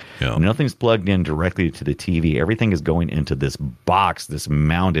on here. Yeah. Nothing's plugged in directly to the TV. Everything is going into this box, this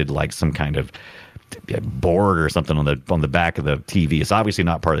mounted like some kind of board or something on the back of the TV. It's obviously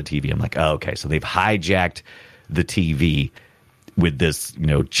not part of the TV. I'm like, oh, okay, so they've hijacked the TV with this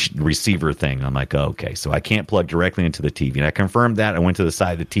receiver thing. I'm like, oh, okay, so I can't plug directly into the TV. And I confirmed that. I went to the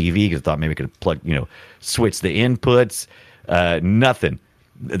side of the TV because I thought maybe I could plug, switch the inputs. Nothing.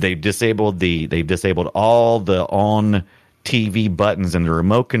 They've disabled all the on TV buttons, and the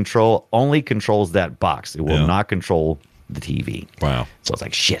remote control only controls that box. It will not control the TV. Wow. So I was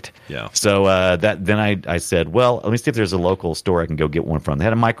like, shit. Yeah. So then I said, well, let me see if there's a local store I can go get one from. They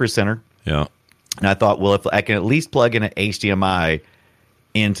had a Micro Center. Yeah. And I thought, well, if I can at least plug in an HDMI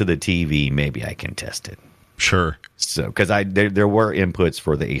into the TV, maybe I can test it. Sure. So, because there were inputs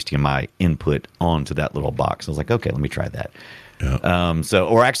for the HDMI input onto that little box. I was like, okay, let me try that. Yeah.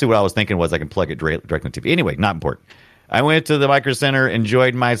 Or actually what I was thinking was I can plug it directly on TV. Anyway, not important. I went to the Micro Center,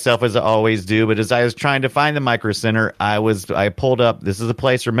 enjoyed myself as I always do, but as I was trying to find the Micro Center, I pulled up. This is a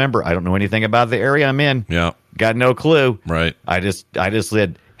place. Remember, I don't know anything about the area I'm in. Yeah, got no clue. Right. I just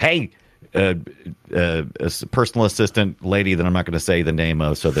said, hey, a personal assistant lady that I'm not going to say the name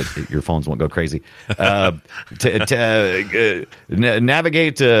of, so that your phones won't go crazy.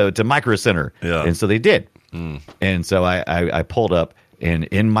 Navigate to Micro Center. Yeah, and so they did. And so I pulled up, and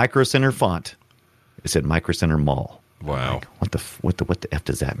in Micro Center font, it said Micro Center Mall. Wow. Like, what the F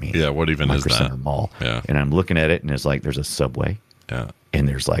does that mean? Yeah, what even is that? Micro Center Mall. Yeah. And I'm looking at it, and it's like there's a Subway. Yeah. And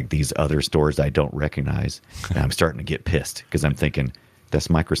there's like these other stores I don't recognize. And I'm starting to get pissed because I'm thinking, that's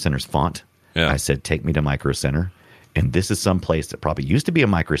Micro Center's font. Yeah. I said, take me to Micro Center. And this is some place that probably used to be a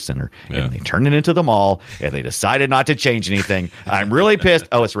Micro Center. Yeah. And they turned it into the mall, and they decided not to change anything. I'm really pissed.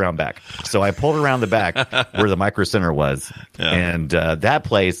 Oh, it's around back. So I pulled around the back where the Micro Center was. Yeah. And that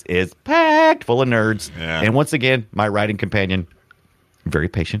place is packed full of nerds. Yeah. And once again, my riding companion, very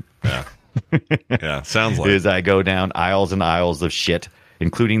patient. Yeah. Yeah, sounds like. As I go down aisles and aisles of shit,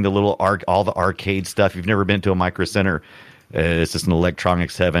 including the little all the arcade stuff. You've never been to a Micro Center. It's just an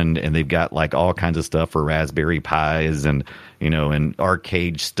electronics heaven, and they've got like all kinds of stuff for Raspberry Pis and and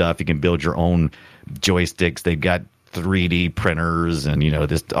arcade stuff. You can build your own joysticks. They've got 3D printers and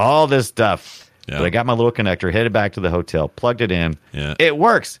all this stuff. Yeah. But I got my little connector, headed back to the hotel, plugged it in. Yeah. It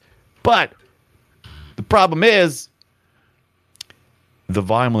works, but the problem is the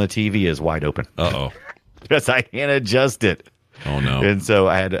volume on the TV is wide open. Uh-oh. Because I can't adjust it. Oh no! And so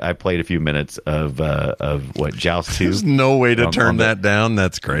I played a few minutes of what Joust 2. There's no way to turn that down.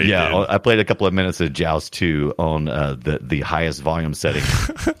 That's great. Yeah, dude. I played a couple of minutes of Joust 2 on the highest volume setting.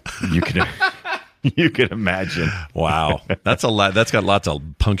 You can imagine. Wow, that's a lot. That's got lots of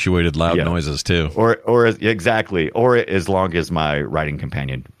punctuated loud noises too. Or exactly, or as long as my riding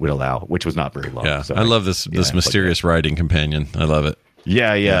companion would allow, which was not very long. Yeah, so I love this mysterious riding companion. I love it.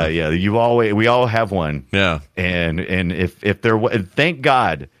 Yeah. We all have one. Yeah, and if there was, thank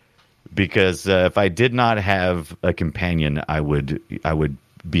God, because if I did not have a companion, I would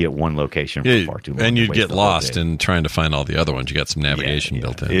be at one location for far too long, and you'd get lost in trying to find all the other ones. You got some navigation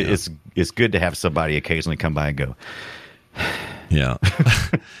built in. It's good to have somebody occasionally come by and go. Yeah.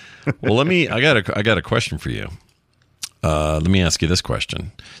 Well, I got a question for you. Let me ask you this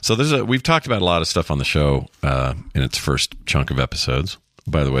question. So we've talked about a lot of stuff on the show in its first chunk of episodes.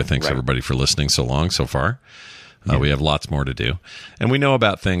 By the way, thanks everybody for listening so long so far. We have lots more to do. And we know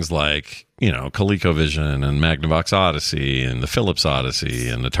about things like, ColecoVision and Magnavox Odyssey and the Philips Odyssey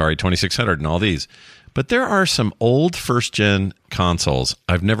and Atari 2600 and all these. But there are some old first-gen consoles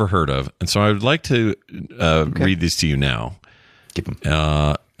I've never heard of. And so I would like to read these to you now. Give them.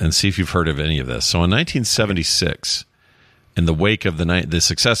 And see if you've heard of any of this. So in 1976... in the wake of the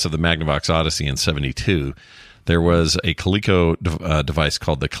success of the Magnavox Odyssey in 72, there was a Coleco device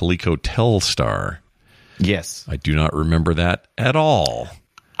called the Coleco Telstar. Yes. I do not remember that at all.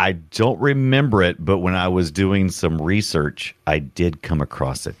 I don't remember it, but when I was doing some research, I did come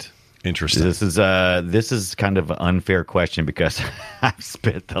across it. Interesting. This is kind of an unfair question because I've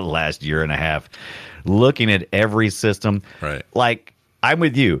spent the last year and a half looking at every system. Right. Like, I'm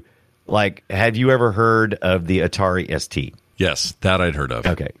with you. Like, have you ever heard of the Atari ST? Yes, that I'd heard of.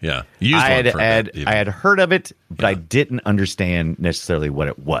 Okay. Yeah. I had heard of it, but I didn't understand necessarily what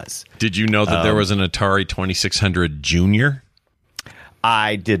it was. Did you know that there was an Atari 2600 Junior?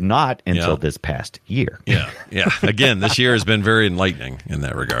 I did not until this past year. Yeah. Again, this year has been very enlightening in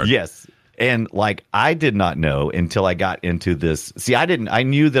that regard. Yes. And I did not know until I got into this. See, I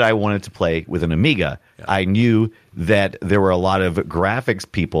knew that I wanted to play with an Amiga. Yeah. I knew that there were a lot of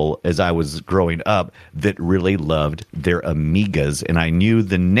graphics people as I was growing up that really loved their Amigas. And I knew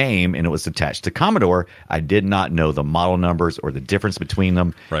the name, and it was attached to Commodore. I did not know the model numbers or the difference between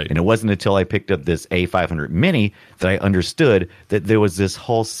them. Right. And it wasn't until I picked up this A500 Mini that I understood that there was this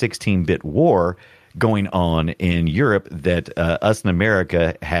whole 16-bit war going on in Europe that us in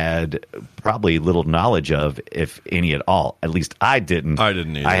America had probably little knowledge of, if any at all. At least I didn't. I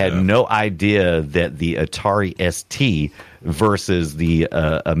didn't either. I had no idea that the Atari ST versus the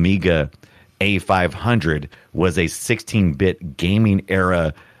Amiga A500 was a 16-bit gaming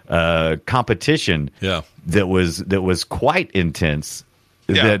era competition. Yeah. that was quite intense.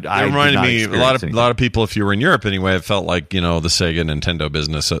 Yeah, it reminded me a lot of people. If you were in Europe anyway, it felt like the Sega Nintendo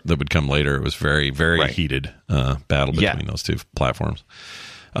business that would come later. It was very, very heated battle between those two platforms.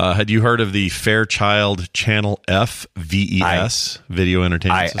 Had you heard of the Fairchild Channel F VES video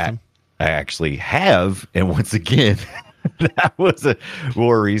entertainment system? I actually have, and once again, that was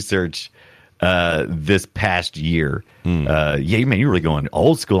more research this past year. Yeah, man, you're really going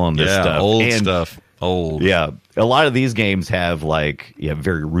old school on this stuff. Old stuff. Old. Yeah. A lot of these games have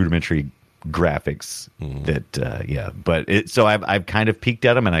very rudimentary graphics but so I've kind of peeked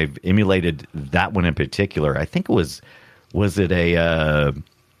at them, and I've emulated that one in particular. I think it was it a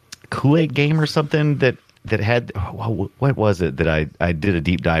Kool-Aid game or something that had, what was it that I did a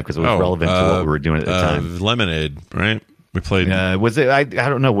deep dive because it was relevant to what we were doing at the time. Lemonade, right? We played. Was it? I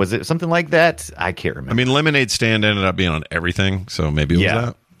don't know. Was it something like that? I can't remember. I mean, Lemonade Stand ended up being on everything, so maybe it was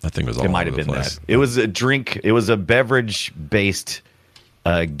that. I think it was all over the place. It might have been that. It was a drink. It was a beverage-based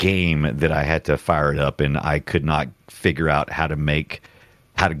game that I had to fire it up, and I could not figure out how to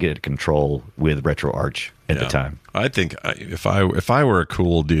get it control with RetroArch at the time. I think if I were a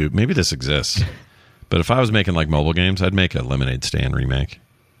cool dude, maybe this exists, but if I was making mobile games, I'd make a Lemonade Stand remake.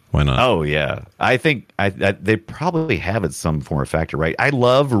 Why not? Oh yeah, I think they probably have it some form or factor, right? I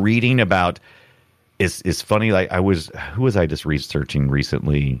love reading about. It's funny. Who was I just researching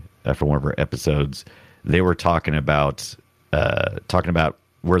recently for one of our episodes? They were talking about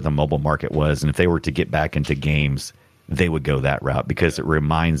where the mobile market was, and if they were to get back into games, they would go that route because it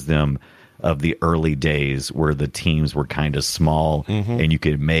reminds them of the early days where the teams were kind of small and you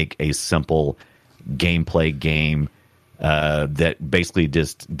could make a simple gameplay game that basically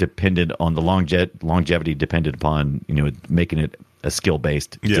just depended on the longevity depended upon, making it a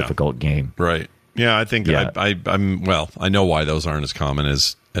skill-based, difficult game. Right. Yeah, I think I know why those aren't as common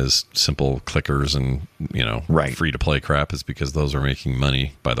as simple clickers and free to play crap is because those are making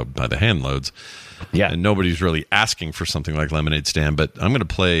money by the hand loads. Yeah, and nobody's really asking for something like Lemonade Stand. But I'm going to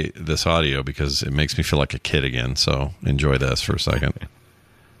play this audio because it makes me feel like a kid again. So enjoy this for a second.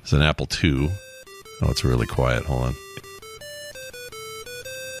 It's an Apple II. Oh, it's really quiet. Hold on.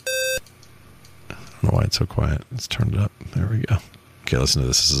 I don't know why it's so quiet. Let's turn it up. There we go. Okay, listen to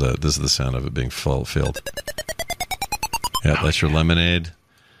this. This is the sound of it being filled. Yeah, that's your lemonade.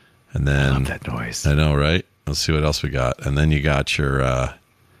 And then I love that noise. I know, right? Let's see what else we got. And then you got your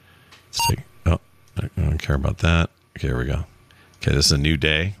let's take I don't care about that. Okay, here we go. Okay, this is a new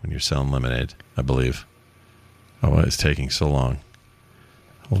day when you're selling lemonade, I believe. Oh, why it's taking so long?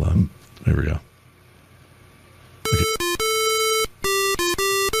 Hold on. Here we go. Okay.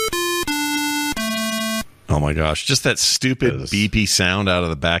 Oh my gosh, just that stupid beepy sound out of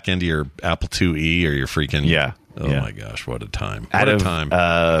the back end of your Apple IIe or your freaking my gosh, what a time. What a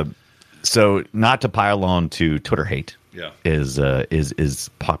time. So not to pile on to Twitter hate. Is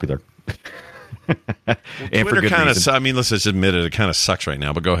popular. And Twitter kind of, I mean, let's just admit it kind of sucks right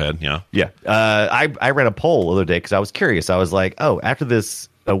now, but go ahead. Yeah. I read a poll the other day because I was curious. I was like, after this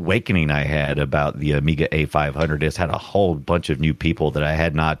awakening I had about the Amiga A500, it's had a whole bunch of new people that I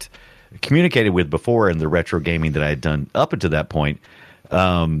had not communicated with before in the retro gaming that I had done up until that point.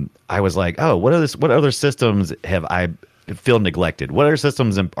 I was like, what other systems have I feel neglected? What other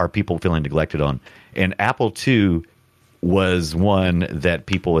systems are people feeling neglected on? And Apple II was one that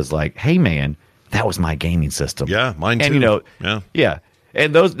people was like, hey man, that was my gaming system. Yeah, mine too. And yeah.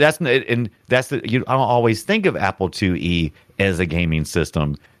 And I don't always think of Apple IIe as a gaming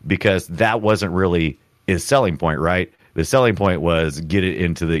system because that wasn't really his selling point, right? The selling point was get it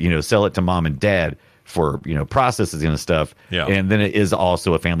into the, sell it to mom and dad for, processing and stuff. Yeah. And then it is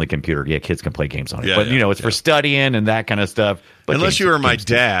also a family computer. Yeah, kids can play games on it. But, it's for studying and that kind of stuff. But unless you were my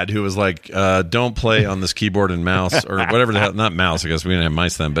dad who was like, don't play on this keyboard and mouse or whatever the hell, not mouse, I guess we didn't have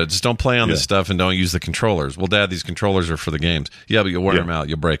mice then, but just don't play on this stuff and don't use the controllers. Well, Dad, these controllers are for the games. Yeah, but you'll wear them out.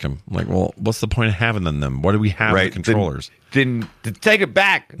 You'll break them. I'm like, well, what's the point of having them? What do we have the controllers? Then take it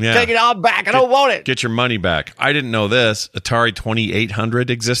back. Yeah. Take it all back. I don't want it. Get your money back. I didn't know this. Atari 2800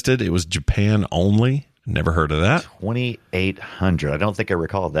 existed. It was Japan only. Never heard of that. 2800. I don't think I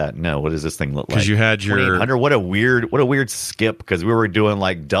recall that. No. What does this thing look like? Because you had your 2800. What a weird skip. Because we were doing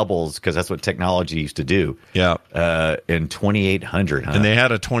like doubles because that's what technology used to do. Yeah. In 2800. Huh? And they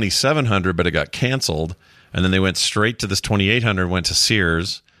had a 2700, but it got canceled. And then they went straight to this 2800. Went to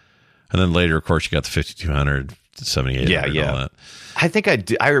Sears, and then later, of course, you got the 5200. 7800 and all that. I think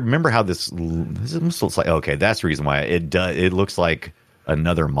I remember how this looks like. Okay, that's the reason why it looks like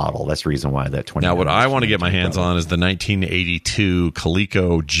another model. That's the reason why that 20. Now, what I want to get my hands on is the 1982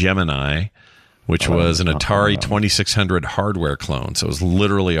 Coleco Gemini, which was an Atari 2600 hardware clone. So it was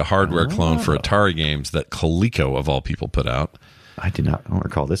literally a hardware clone for Atari games that Coleco, of all people, put out. I don't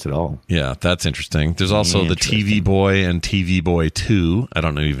recall this at all. Yeah, that's interesting. There's also the TV Boy and TV Boy 2. I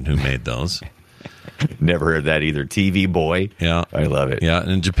don't know even who made those. Never heard that either. TV Boy. Yeah. I love it. Yeah.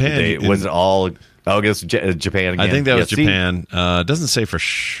 And in Japan. Was it all. I guess Japan again. I think that was Japan. It doesn't say for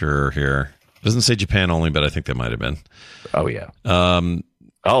sure here. It doesn't say Japan only, but I think that might have been. Oh, yeah.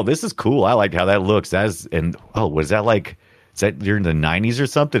 This is cool. I like how that looks. Was that like. Is that during the 90s or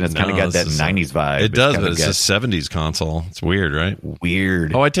something? It's kind of got that 90s vibe. It does, but it's a 70s console. It's weird, right?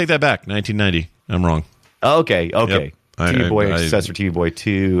 Weird. Oh, I take that back. 1990. I'm wrong. Okay. Yep. TV Boy, successor TV Boy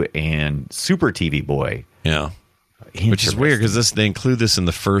 2, and Super TV Boy. Yeah. Which is weird because they include this in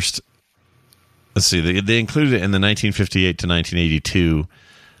the first. Let's see. They included it in the 1958 to 1982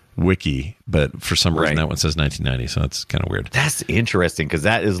 wiki, but for some reason that one says 1990, so that's kind of weird. That's interesting because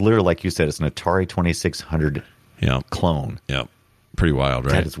that is literally, like you said, it's an Atari 2600 clone. Yeah. Pretty wild,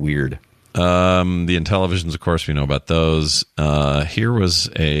 right? That is weird. The Intellivisions, of course, we know about those. Here was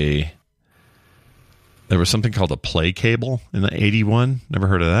there was something called a play cable in the 81. Never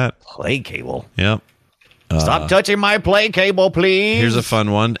heard of that. Play cable? Yep. Stop touching my play cable, please. Here's a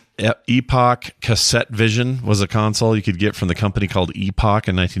fun one. Epoch Cassette Vision was a console you could get from the company called Epoch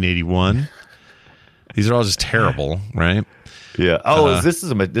in 1981. These are all just terrible, right? Yeah.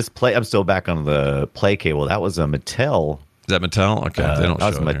 This play. I'm still back on the play cable. That was a Mattel. Is that Mattel? Okay, they don't show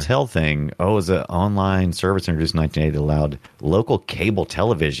it. That was a Mattel thing. Oh, it was an online service introduced in 1980 that allowed local cable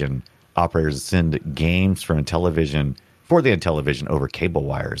television operators to send games from a television for the Intellivision over cable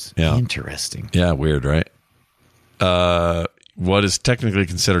wires. Yeah. Interesting. Yeah, weird, right? What is technically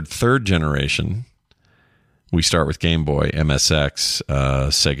considered third generation? We start with Game Boy, MSX,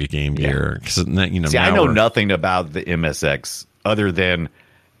 Sega Game Gear. See, I know nothing about the MSX other than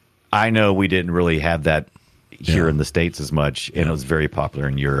I know we didn't really have that here in the States as much, and it was very popular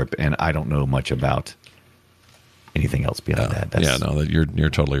in Europe, and I don't know much about anything else beyond that. You're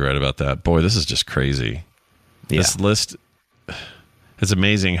totally right about that. Boy, this is just crazy. This list, it's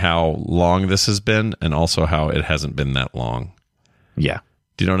amazing how long this has been, and also how it hasn't been that long. Yeah.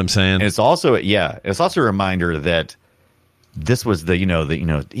 Do you know what I'm saying? And it's also a reminder that this was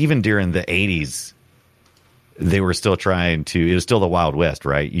even during the 80s, they were still trying to, it was still the Wild West,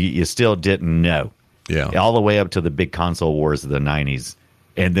 right? You still didn't know. Yeah. All the way up to the big console wars of the 90s.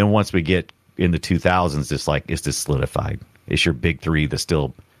 And then once we get in the 2000s, it's just solidified. It's your big three that's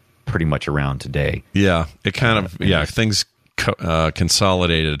still pretty much around today. Yeah. It kind of, things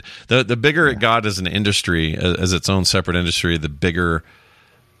consolidated. The bigger it got as an industry, as its own separate industry, the bigger,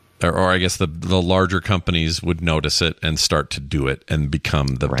 or I guess the larger companies would notice it and start to do it and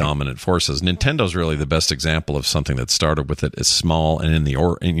become the dominant forces. Nintendo's really the best example of something that started with it as small and in the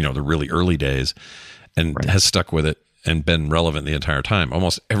really early days, and has stuck with it and been relevant the entire time.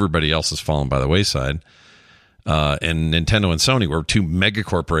 Almost everybody else has fallen by the wayside. And Nintendo and Sony were two mega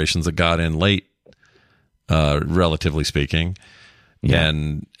corporations that got in late, relatively speaking. Yeah.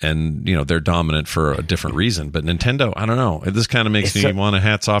 And they're dominant for a different reason. But Nintendo, I don't know. This kind of makes me want to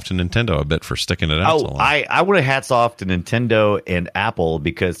hats off to Nintendo a bit for sticking it out so long. I want to hats off to Nintendo and Apple,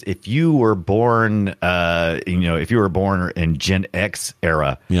 because if you were born, in Gen X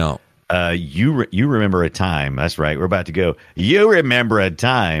era, you remember a time. That's right. We're about to go. You remember a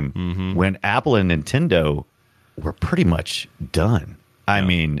time when Apple and Nintendo were pretty much done. I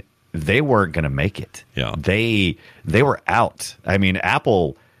mean, they weren't going to make it. Yeah. They were out. I mean,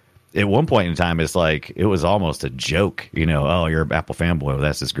 Apple, at one point in time, it's like, it was almost a joke. Oh, you're an Apple fanboy. Well,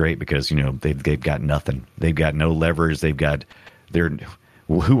 that's just great because, they've got nothing. They've got no levers.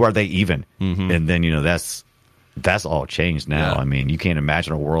 Who are they even? And then, that's all changed now. I mean, you can't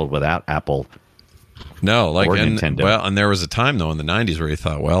imagine a world without Apple. No, or Nintendo. Well, and there was a time though in the 90s where you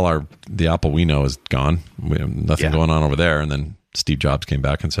thought, well, the Apple we know is gone. We have nothing going on over there. And then Steve Jobs came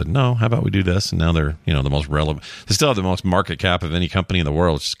back and said, no, how about we do this? And now they're, the most relevant. They still have the most market cap of any company in the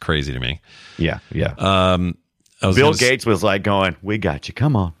world, which is crazy to me. Yeah, yeah. Bill Gates was like going, we got you.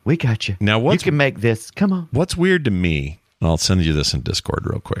 Come on. We got you. Now, you can make this. Come on. What's weird to me, I'll send you this in Discord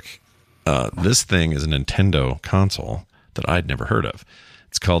real quick. This thing is a Nintendo console that I'd never heard of.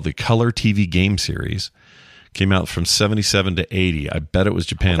 It's called the Color TV Game Series. Came out from 77 to 80. I bet it was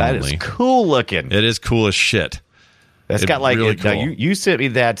Japan only. That is cool looking. It is cool as shit. It's got like really cool. You sent me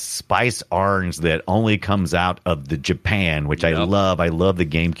that Spice Orange that only comes out of the Japan, which I love. I love the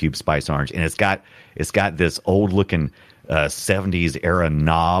GameCube Spice Orange, and it's got this old looking 70s era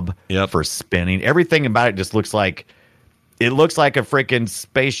knob for spinning. Everything about it just looks like a freaking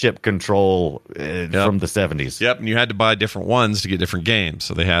spaceship control from the 70s. Yep, and you had to buy different ones to get different games.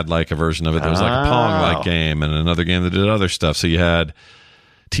 So they had like a version of it that was like a Pong-like game, and another game that did other stuff. So you had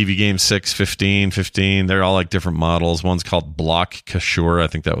TV Game 6, 15. They're all like different models. One's called Block Kashur. I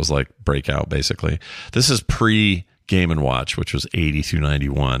think that was like Breakout, basically. This is pre-Game & Watch, which was 80 through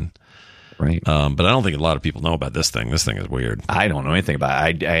 91. Right. But I don't think a lot of people know about this thing. This thing is weird. I don't know anything about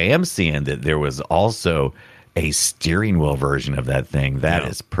it. I am seeing that there was also a steering wheel version of that thing. That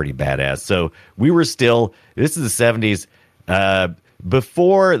is pretty badass. So we were still, this is the 70s,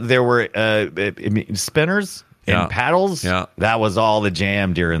 before there were spinners and paddles. Yeah. That was all the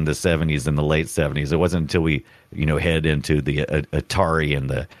jam during the 70s and the late 70s. It wasn't until we, head into the Atari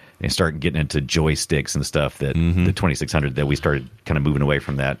and start getting into joysticks and stuff that the 2600 that we started kind of moving away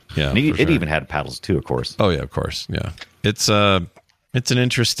from that. Yeah, and it even had paddles too, of course. Oh yeah, of course. Yeah. It's an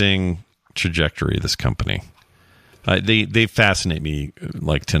interesting trajectory, this company. They fascinate me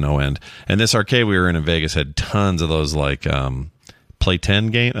like to no end. And this arcade we were in Vegas had tons of those like Play 10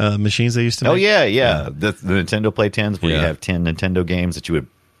 game machines they used to make. Oh yeah. The Nintendo Play 10s where you have 10 Nintendo games that you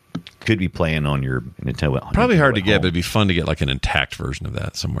could be playing on your Nintendo. Probably hard to get, but it'd be fun to get like an intact version of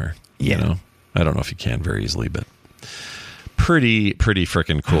that somewhere. Yeah. I don't know if you can very easily, but pretty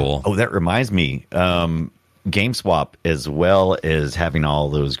freaking cool. Oh, that reminds me. GameSwap, as well as having all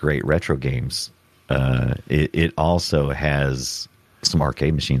those great retro games, it also has some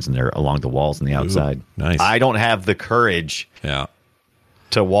arcade machines in there along the walls and the outside. Ooh, nice. I don't have the courage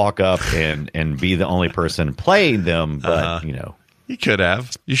to walk up and be the only person playing them, but You could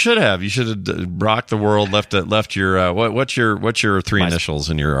have. You should have. You should have rocked the world. Left your what's your three initials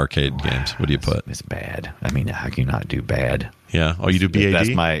in your arcade games? What do you put? It's bad. I mean, how can you not do bad? Yeah. Oh, you do BAD?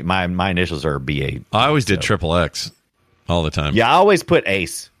 That's my initials are BA. I always did triple X all the time. Yeah, I always put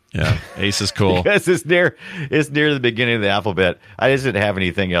Ace. Yeah, Ace is cool. Because it's near the beginning of the alphabet. I just didn't have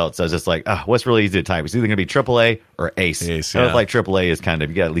anything else. I was just like, what's really easy to type? It's either going to be AAA or Ace. Ace, I was like AAA is kind of,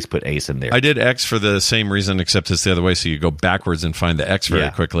 you got to at least put Ace in there. I did X for the same reason, except it's the other way. So you go backwards and find the X very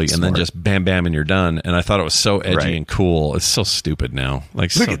quickly, and then just bam, bam, and you're done. And I thought it was so edgy and cool. It's so stupid now.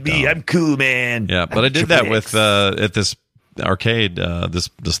 Like, look so at me, I'm cool, man. Yeah, but I did that with at this arcade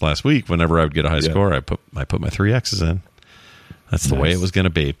this last week. Whenever I would get a high score, I put my 3 X's in. That's the way it was going to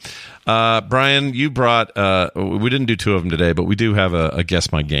be. Brian, you brought, we didn't do 2 of them today, but we do have a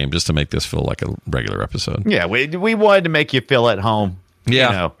Guess My Game just to make this feel like a regular episode. Yeah, we wanted to make you feel at home.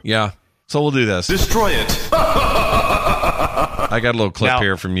 Yeah, yeah. So we'll do this. Destroy it. I got a little clip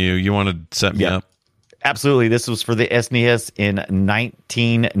here from you. You want to set me up? Absolutely. This was for the SNES in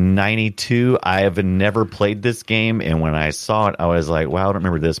 1992. I have never played this game, and when I saw it, I was like, wow, I don't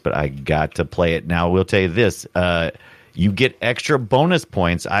remember this, but I got to play it. Now, we'll tell you this. You get extra bonus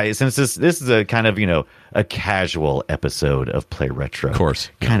points. Since this is a kind of, a casual episode of Play Retro. Of course.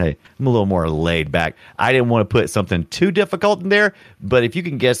 I'm a little more laid back. I didn't want to put something too difficult in there, but if you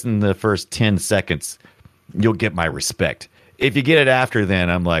can guess in the first 10 seconds, you'll get my respect. If you get it after then,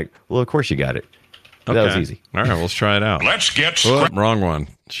 I'm like, well, of course you got it. Okay. That was easy. All right, let's try it out. Let's get wrong one.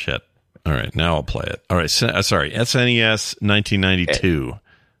 Shit. All right, now I'll play it. All right, sorry, SNES 1992.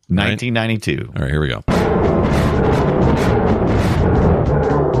 1992. Right? All right, here we go.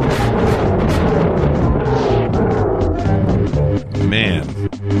 Man.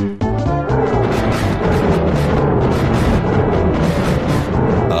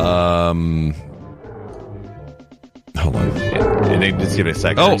 Hold on. And then just give it a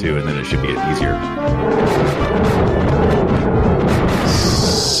second or two, and then it should get easier.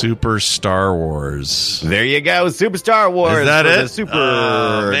 Super Star Wars. There you go, Super Star Wars. Is that it? The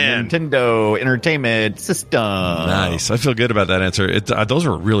Super Nintendo Entertainment System. Nice. I feel good about that answer. Those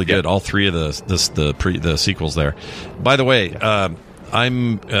are really good. All 3 of the sequels there. By the way,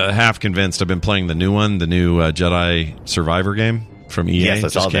 I'm half convinced. I've been playing the new one, the new Jedi Survivor game from EA. Yes, I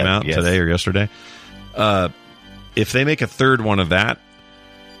just saw came out today or yesterday. If they make a third one of that,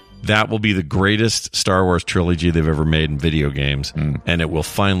 that will be the greatest Star Wars trilogy they've ever made in video games, and it will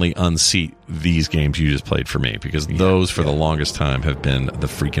finally unseat these games you just played for me, because those, for the longest time, have been the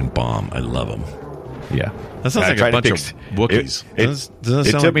freaking bomb. I love them. Yeah. That sounds like a bunch of Wookiees.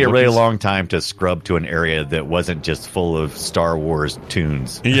 It took me a really long time to scrub to an area that wasn't just full of Star Wars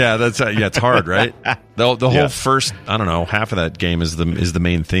tunes. Yeah, it's hard, right? The whole first, I don't know, half of that game is the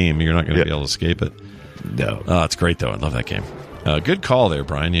main theme. You're not going to be able to escape it. No. It's great, though. I love that game. Good call there,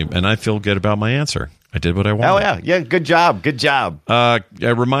 Brian. And I feel good about my answer. I did what I wanted. Oh, yeah. Good job. A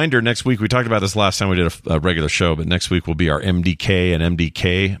reminder, next week, we talked about this last time we did a regular show, but next week will be our MDK and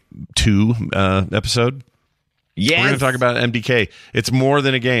MDK2 episode. Yes. We're going to talk about MDK. It's more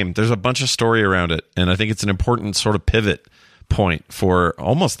than a game. There's a bunch of story around it, and I think it's an important sort of pivot point for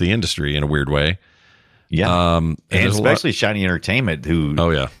almost the industry in a weird way. Yeah. And especially Shiny Entertainment, who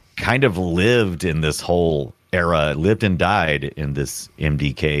kind of lived in this whole era, lived and died in this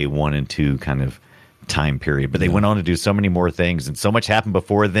MDK 1 and 2 kind of time period. But they went on to do so many more things, and so much happened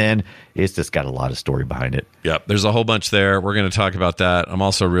before then. It's just got a lot of story behind it. Yep, there's a whole bunch there. We're going to talk about that. I'm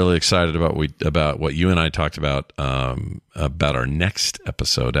also really excited about what you and I talked about our next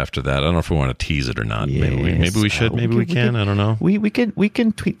episode after that. I don't know if we want to tease it or not. Yes. Maybe we should. Maybe we can. I don't know. We can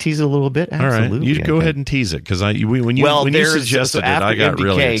tease it a little bit. Absolutely. All right, you go ahead and tease it, because when you suggested it, I got MDK,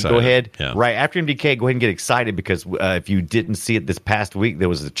 really excited. Go ahead. Yeah. Right after MDK, go ahead and get excited, because if you didn't see it this past week, there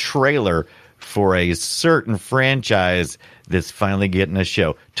was a trailer for a certain franchise that's finally getting a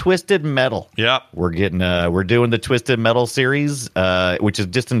show. Twisted Metal. Yeah, we're doing the Twisted Metal series, which is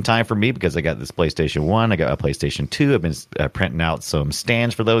just in time for me, because I got this PlayStation 1, I got a PlayStation 2. I've been printing out some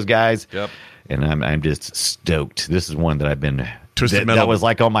stands for those guys. Yep. And I'm just stoked. This is one that I've been Twisted Metal. That was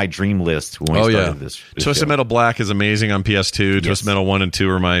like on my dream list when we started this Twisted show. Metal Black is amazing on PS2. Yes. Twisted Metal 1 and 2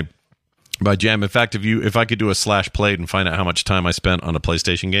 are my jam. In fact, if I could do a /played and find out how much time I spent on a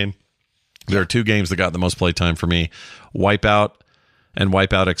PlayStation game, there are 2 games that got the most play time for me: Wipeout and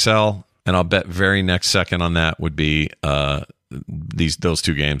Wipeout XL. And I'll bet very next second on that would be those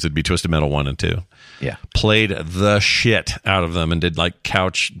 2 games. It'd be Twisted Metal 1 and 2. Yeah. Played the shit out of them and did like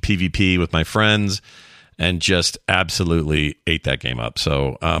couch PvP with my friends and just absolutely ate that game up.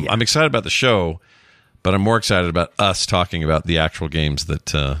 So I'm excited about the show, but I'm more excited about us talking about the actual games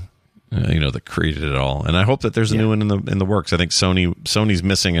that that created it all. And I hope that there's a new one in the works. I think Sony's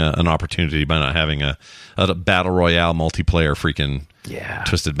missing an opportunity by not having a battle royale multiplayer freaking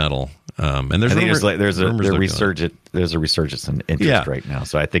Twisted Metal. And there's a resurgence in interest right now.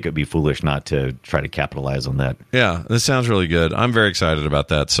 So I think it'd be foolish not to try to capitalize on that. Yeah, this sounds really good. I'm very excited about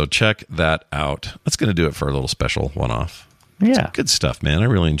that. So check that out. That's going to do it for a little special one-off. Yeah, good stuff, man. I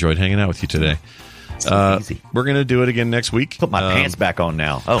really enjoyed hanging out with you today. Easy. We're going to do it again next week. Put my pants back on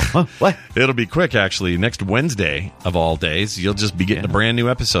now. Oh, what? It'll be quick, actually. Next Wednesday of all days, you'll just be getting a brand new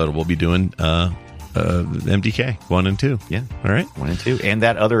episode. We'll be doing MDK 1 and 2. Yeah. All right. 1 and 2. And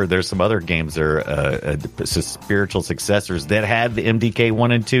there's some other games that are spiritual successors that had the MDK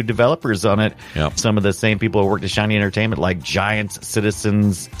 1 and 2 developers on it. Yep. Some of the same people who worked at Shiny Entertainment, like Giants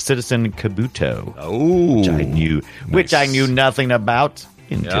Citizen Kabuto. Oh. Which I knew nothing about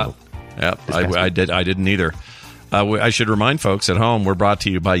until. Yeah, I didn't either. I should remind folks at home, we're brought to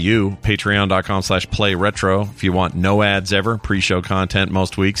you by you, patreon.com/playretro. If you want no ads ever, pre-show content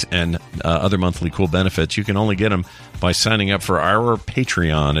most weeks, and other monthly cool benefits, you can only get them by signing up for our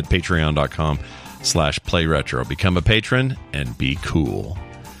Patreon at patreon.com/playretro. Become a patron and be cool.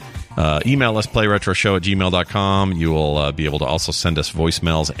 Email us, playretroshow@gmail.com. You will be able to also send us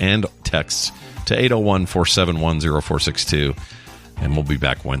voicemails and texts to 801-471-0462. And we'll be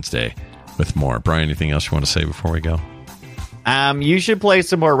back Wednesday with more. Brian, anything else you want to say before we go? You should play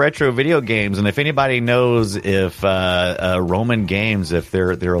some more retro video games, and if anybody knows if Roman Games, if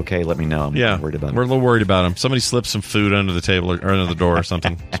they're okay, let me know. I'm worried about them. We're a little worried about them. Somebody slipped some food under the table or under the door or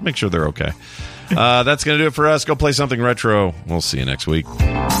something. Just make sure they're okay. That's going to do it for us. Go play something retro. We'll see you next week.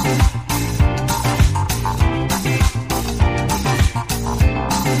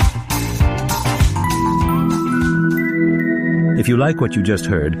 If you like what you just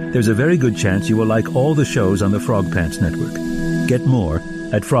heard, there's a very good chance you will like all the shows on the Frog Pants Network. Get more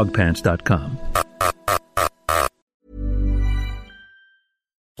at frogpants.com.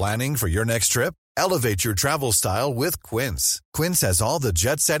 Planning for your next trip? Elevate your travel style with Quince. Quince has all the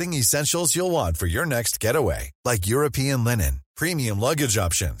jet-setting essentials you'll want for your next getaway, like European linen, premium luggage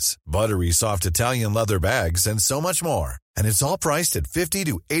options, buttery soft Italian leather bags, and so much more. And it's all priced at 50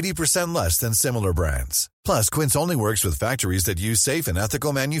 to 80% less than similar brands. Plus, Quince only works with factories that use safe and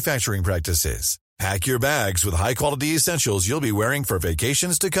ethical manufacturing practices. Pack your bags with high-quality essentials you'll be wearing for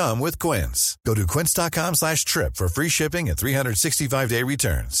vacations to come with Quince. Go to quince.com/trip for free shipping and 365-day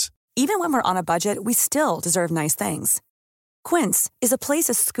returns. Even when we're on a budget, we still deserve nice things. Quince is a place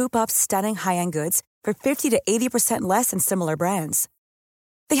to scoop up stunning high-end goods for 50 to 80% less than similar brands.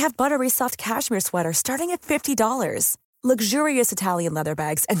 They have buttery soft cashmere sweaters starting at $50, luxurious Italian leather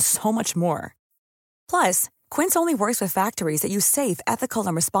bags, and so much more. Plus, Quince only works with factories that use safe, ethical,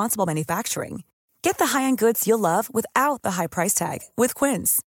 and responsible manufacturing. Get the high-end goods you'll love without the high price tag with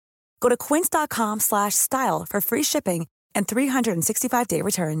Quince. Go to quince.com/style for free shipping and 365-day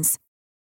returns.